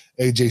sound,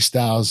 AJ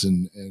Styles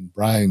and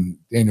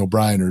Daniel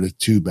Bryan are the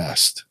two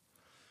best.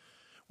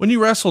 When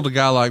you wrestled a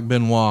guy like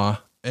Benoit,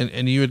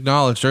 and you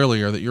acknowledged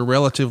earlier that you're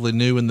relatively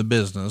new in the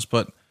business,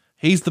 but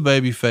he's the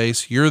baby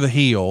face, you're the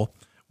heel.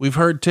 We've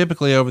heard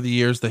typically over the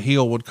years, the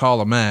heel would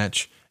call a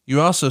match. You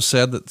also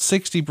said that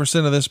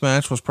 60% of this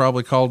match was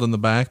probably called in the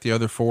back. The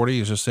other 40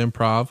 is just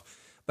improv.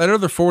 That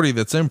other 40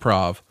 that's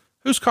improv,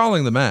 who's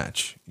calling the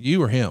match?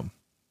 You or him?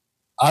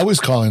 I was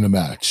calling the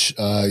match.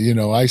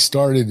 I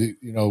started,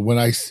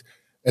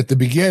 at the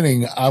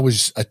beginning, I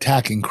was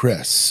attacking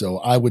Chris. So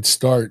I would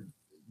start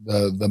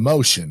the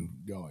motion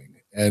going.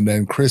 And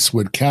then Chris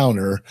would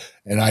counter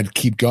and I'd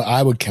keep going.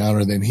 I would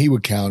counter, then he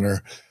would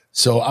counter.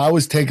 So I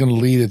was taking the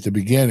lead at the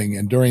beginning,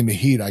 and during the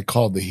heat, I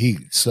called the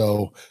heat.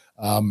 So,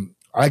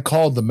 I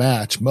called the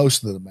match,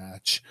 most of the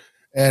match.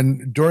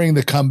 And during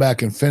the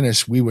comeback and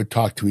finish, we would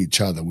talk to each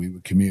other. We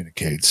would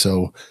communicate.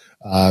 So,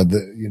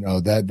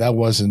 that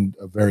wasn't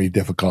a very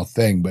difficult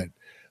thing, but,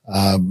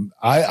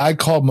 I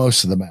called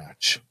most of the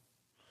match.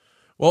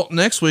 Well,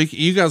 next week,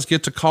 you guys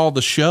get to call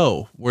the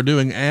show. We're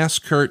doing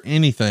Ask Kurt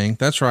Anything.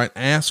 That's right.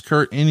 Ask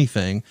Kurt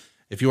Anything.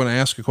 If you want to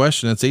ask a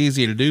question, it's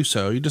easy to do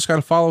so. You just got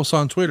to follow us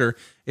on Twitter.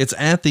 It's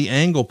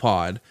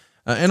 @TheAnglePod.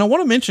 And I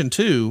want to mention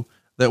too,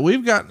 that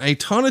we've gotten a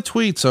ton of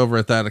tweets over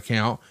at that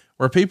account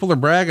where people are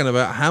bragging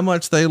about how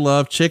much they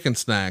love chicken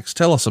snacks.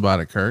 Tell us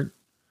about it, Kurt.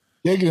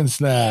 Chicken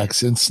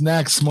snacks and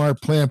Snack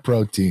Smart Plant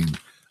Protein.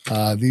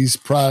 This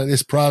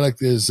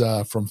product is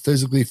from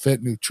Physically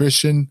Fit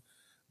Nutrition.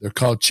 They're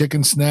called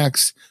chicken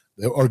snacks.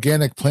 The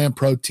organic plant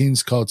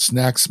proteins called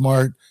Snack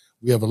Smart.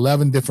 We have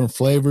 11 different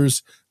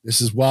flavors.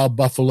 This is wild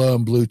buffalo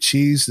and blue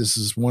cheese. This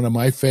is one of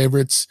my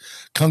favorites.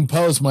 Kung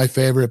Pao is my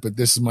favorite, but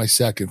this is my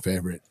second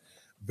favorite.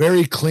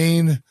 Very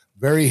clean,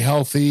 very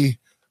healthy.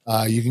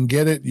 You can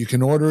get it. You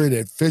can order it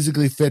at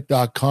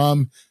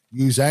physicallyfit.com.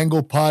 Use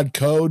AnglePod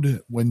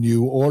code when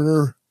you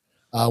order.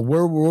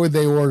 Where would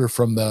they order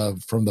from the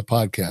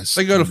podcast?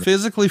 They go to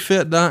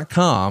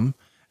physicallyfit.com.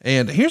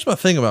 And here's my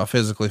thing about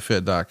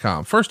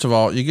physicallyfit.com. First of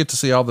all, you get to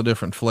see all the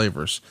different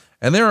flavors,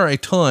 and there are a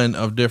ton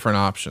of different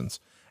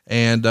options.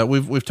 And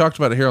we've talked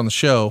about it here on the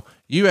show.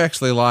 You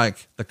actually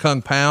like the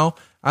Kung Pao.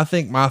 I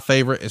think my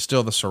favorite is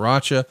still the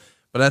Sriracha,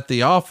 but at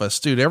the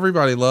office, dude,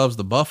 everybody loves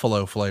the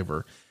buffalo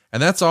flavor,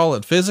 and that's all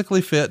at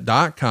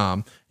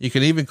physicallyfit.com. You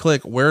can even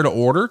click where to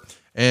order.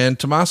 And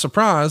to my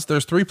surprise,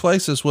 there's 3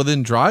 places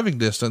within driving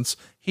distance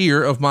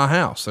here of my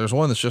house. There's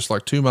one that's just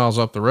like 2 miles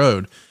up the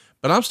road.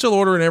 But I'm still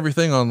ordering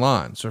everything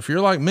online. So if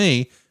you're like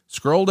me,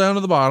 scroll down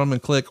to the bottom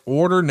and click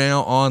order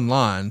now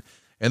online.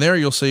 And there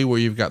you'll see where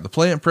you've got the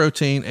plant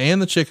protein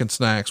and the chicken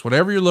snacks,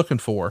 whatever you're looking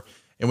for.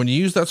 And when you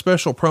use that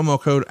special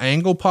promo code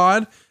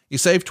AnglePod, you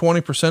save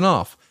 20%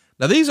 off.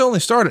 Now these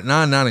only start at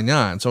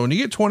 $9.99. So when you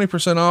get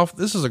 20% off,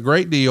 this is a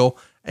great deal.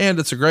 And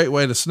it's a great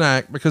way to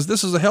snack because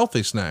this is a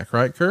healthy snack,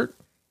 right, Kurt?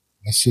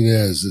 Yes, it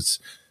is.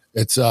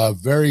 It's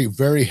very,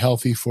 very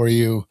healthy for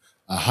you.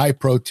 A high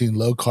protein,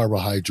 low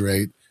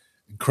carbohydrate.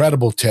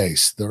 Incredible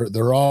taste.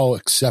 They're all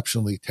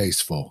exceptionally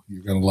tasteful.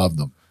 You're going to love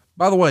them.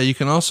 By the way, you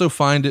can also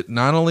find it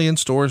not only in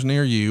stores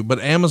near you, but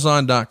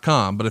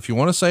Amazon.com. But if you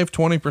want to save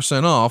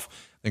 20% off,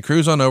 then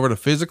cruise on over to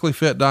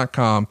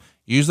physicallyfit.com,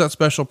 use that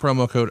special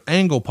promo code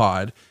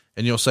AnglePod,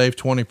 and you'll save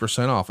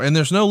 20% off. And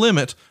there's no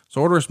limit,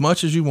 so order as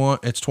much as you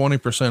want. It's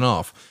 20%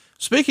 off.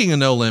 Speaking of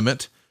no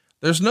limit,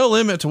 there's no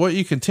limit to what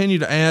you continue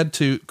to add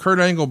to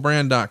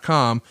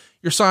KurtAngleBrand.com.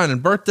 You're signing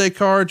birthday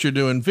cards, you're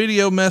doing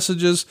video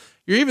messages,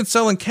 you're even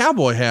selling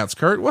cowboy hats,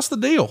 Kurt. What's the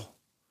deal?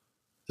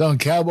 Selling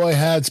cowboy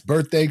hats,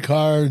 birthday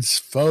cards,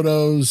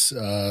 photos,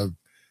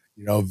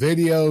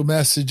 video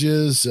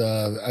messages.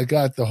 I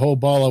got the whole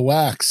ball of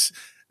wax.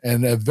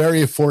 and at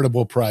very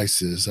affordable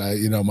prices.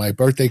 My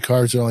birthday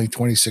cards are only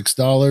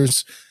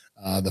 $26.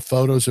 The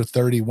photos are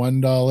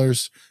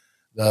 $31.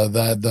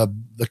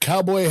 The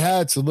cowboy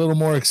hat's a little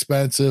more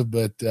expensive,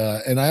 but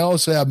and I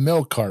also have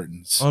milk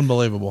cartons.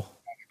 Unbelievable.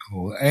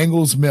 Cool.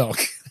 Angle's milk.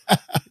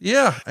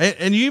 Yeah.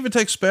 And you even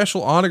take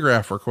special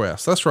autograph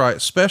requests. That's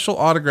right. Special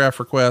autograph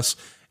requests.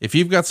 If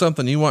you've got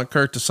something you want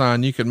Kurt to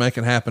sign, you can make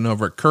it happen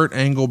over at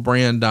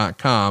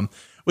KurtAngleBrand.com.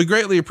 We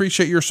greatly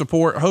appreciate your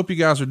support. I hope you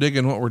guys are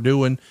digging what we're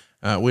doing.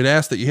 We'd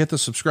ask that you hit the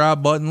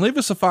subscribe button, leave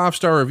us a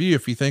 5-star review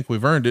if you think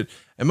we've earned it.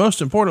 And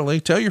most importantly,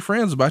 tell your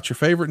friends about your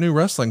favorite new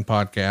wrestling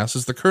podcast.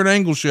 It's the Kurt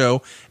Angle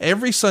Show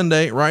every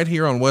Sunday right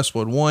here on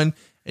Westwood One.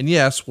 And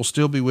yes, we'll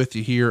still be with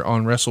you here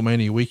on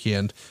WrestleMania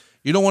weekend.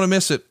 You don't want to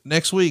miss it.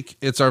 Next week,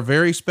 it's our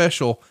very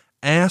special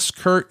Ask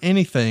Kurt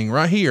Anything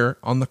right here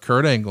on the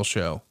Kurt Angle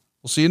Show.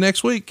 We'll see you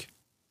next week.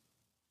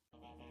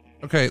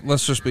 Okay,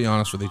 let's just be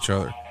honest with each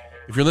other.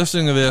 If you're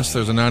listening to this,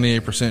 there's a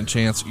 98%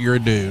 chance you're a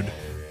dude.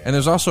 And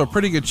there's also a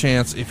pretty good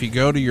chance if you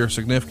go to your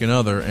significant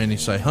other and you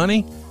say,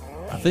 honey,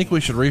 I think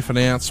we should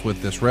refinance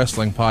with this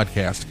wrestling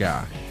podcast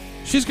guy.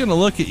 She's going to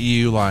look at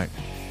you like,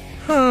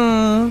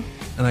 huh?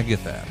 And I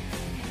get that.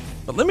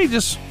 But let me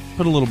just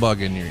put a little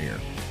bug in your ear.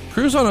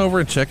 Cruise on over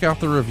and check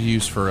out the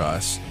reviews for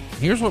us.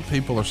 Here's what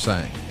people are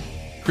saying.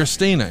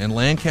 Christina in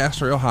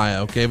Lancaster,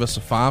 Ohio gave us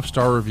a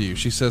 5-star review.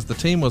 She says the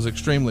team was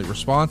extremely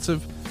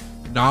responsive,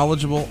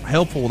 knowledgeable,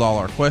 helpful with all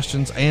our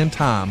questions and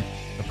time.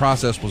 The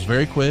process was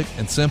very quick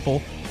and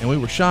simple, and we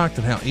were shocked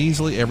at how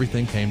easily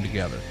everything came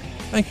together.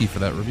 Thank you for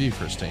that review,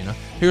 Christina.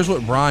 Here's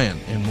what Brian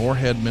in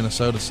Moorhead,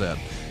 Minnesota said.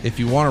 If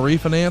you want to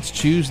refinance,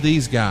 choose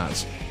these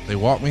guys. They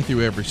walked me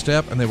through every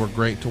step, and they were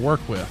great to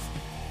work with.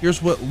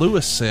 Here's what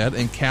Lewis said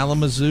in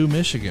Kalamazoo,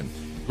 Michigan.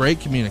 Great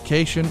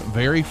communication,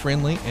 very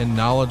friendly and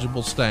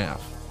knowledgeable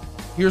staff.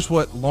 Here's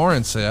what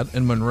Lauren said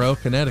in Monroe,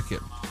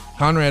 Connecticut.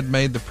 Conrad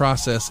made the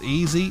process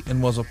easy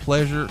and was a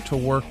pleasure to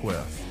work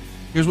with.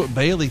 Here's what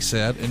Bailey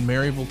said in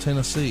Maryville,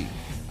 Tennessee.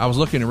 I was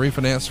looking to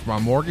refinance for my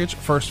mortgage.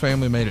 First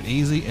Family made it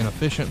easy and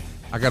efficient.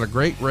 I got a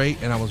great rate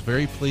and I was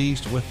very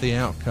pleased with the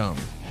outcome.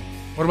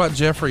 What about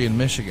Jeffrey in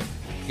Michigan?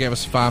 He gave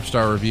us a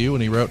 5-star review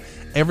and he wrote,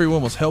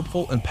 everyone was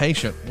helpful and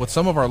patient with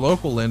some of our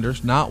local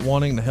lenders not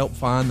wanting to help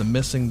find the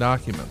missing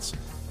documents.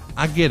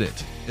 I get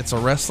it. It's a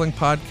wrestling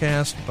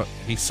podcast, but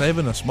he's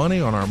saving us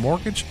money on our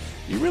mortgage.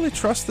 Do you really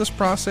trust this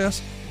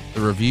process?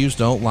 The reviews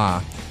don't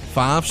lie.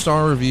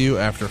 5-star review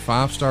after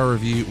 5-star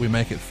review. We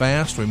make it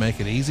fast, we make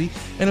it easy,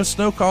 and it's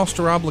no cost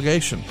or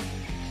obligation.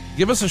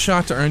 Give us a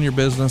shot to earn your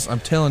business. I'm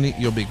telling you,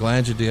 you'll be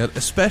glad you did,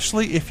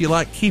 especially if you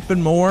like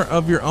keeping more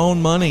of your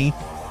own money.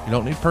 You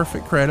don't need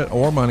perfect credit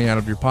or money out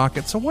of your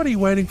pocket, so what are you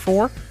waiting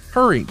for?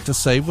 Hurry to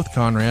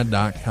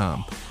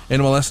SaveWithConrad.com.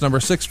 NMLS number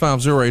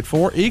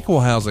 65084,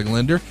 equal housing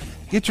lender.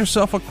 Get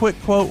yourself a quick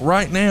quote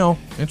right now.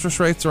 Interest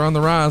rates are on the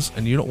rise,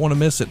 and you don't want to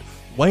miss it.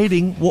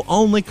 Waiting will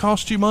only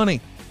cost you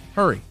money.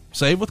 Hurry.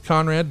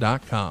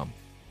 SaveWithConrad.com.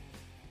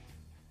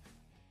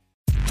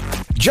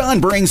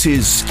 John brings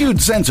his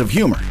skewed sense of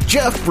humor.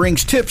 Jeff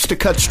brings tips to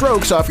cut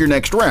strokes off your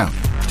next round.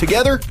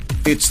 Together,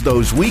 it's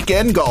those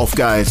weekend golf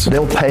guys.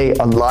 They'll pay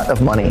a lot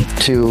of money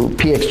to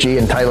PXG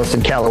and Titleist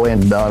and Callaway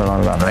and on and on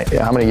and on, right?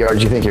 How many yards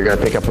do you think you're going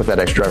to pick up with that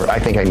extra driver? I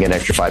think I can get an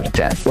extra 5 to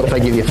 10. What if I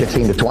give you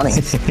 15 to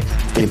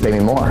 20? You pay me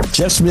more.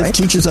 Jeff Smith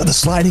teaches on the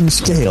sliding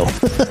scale.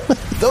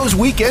 Those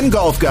Weekend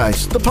Golf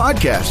Guys, the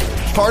podcast,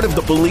 part of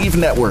the Believe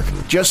Network.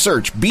 Just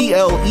search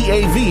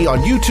BLEAV on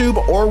YouTube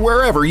or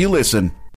wherever you listen.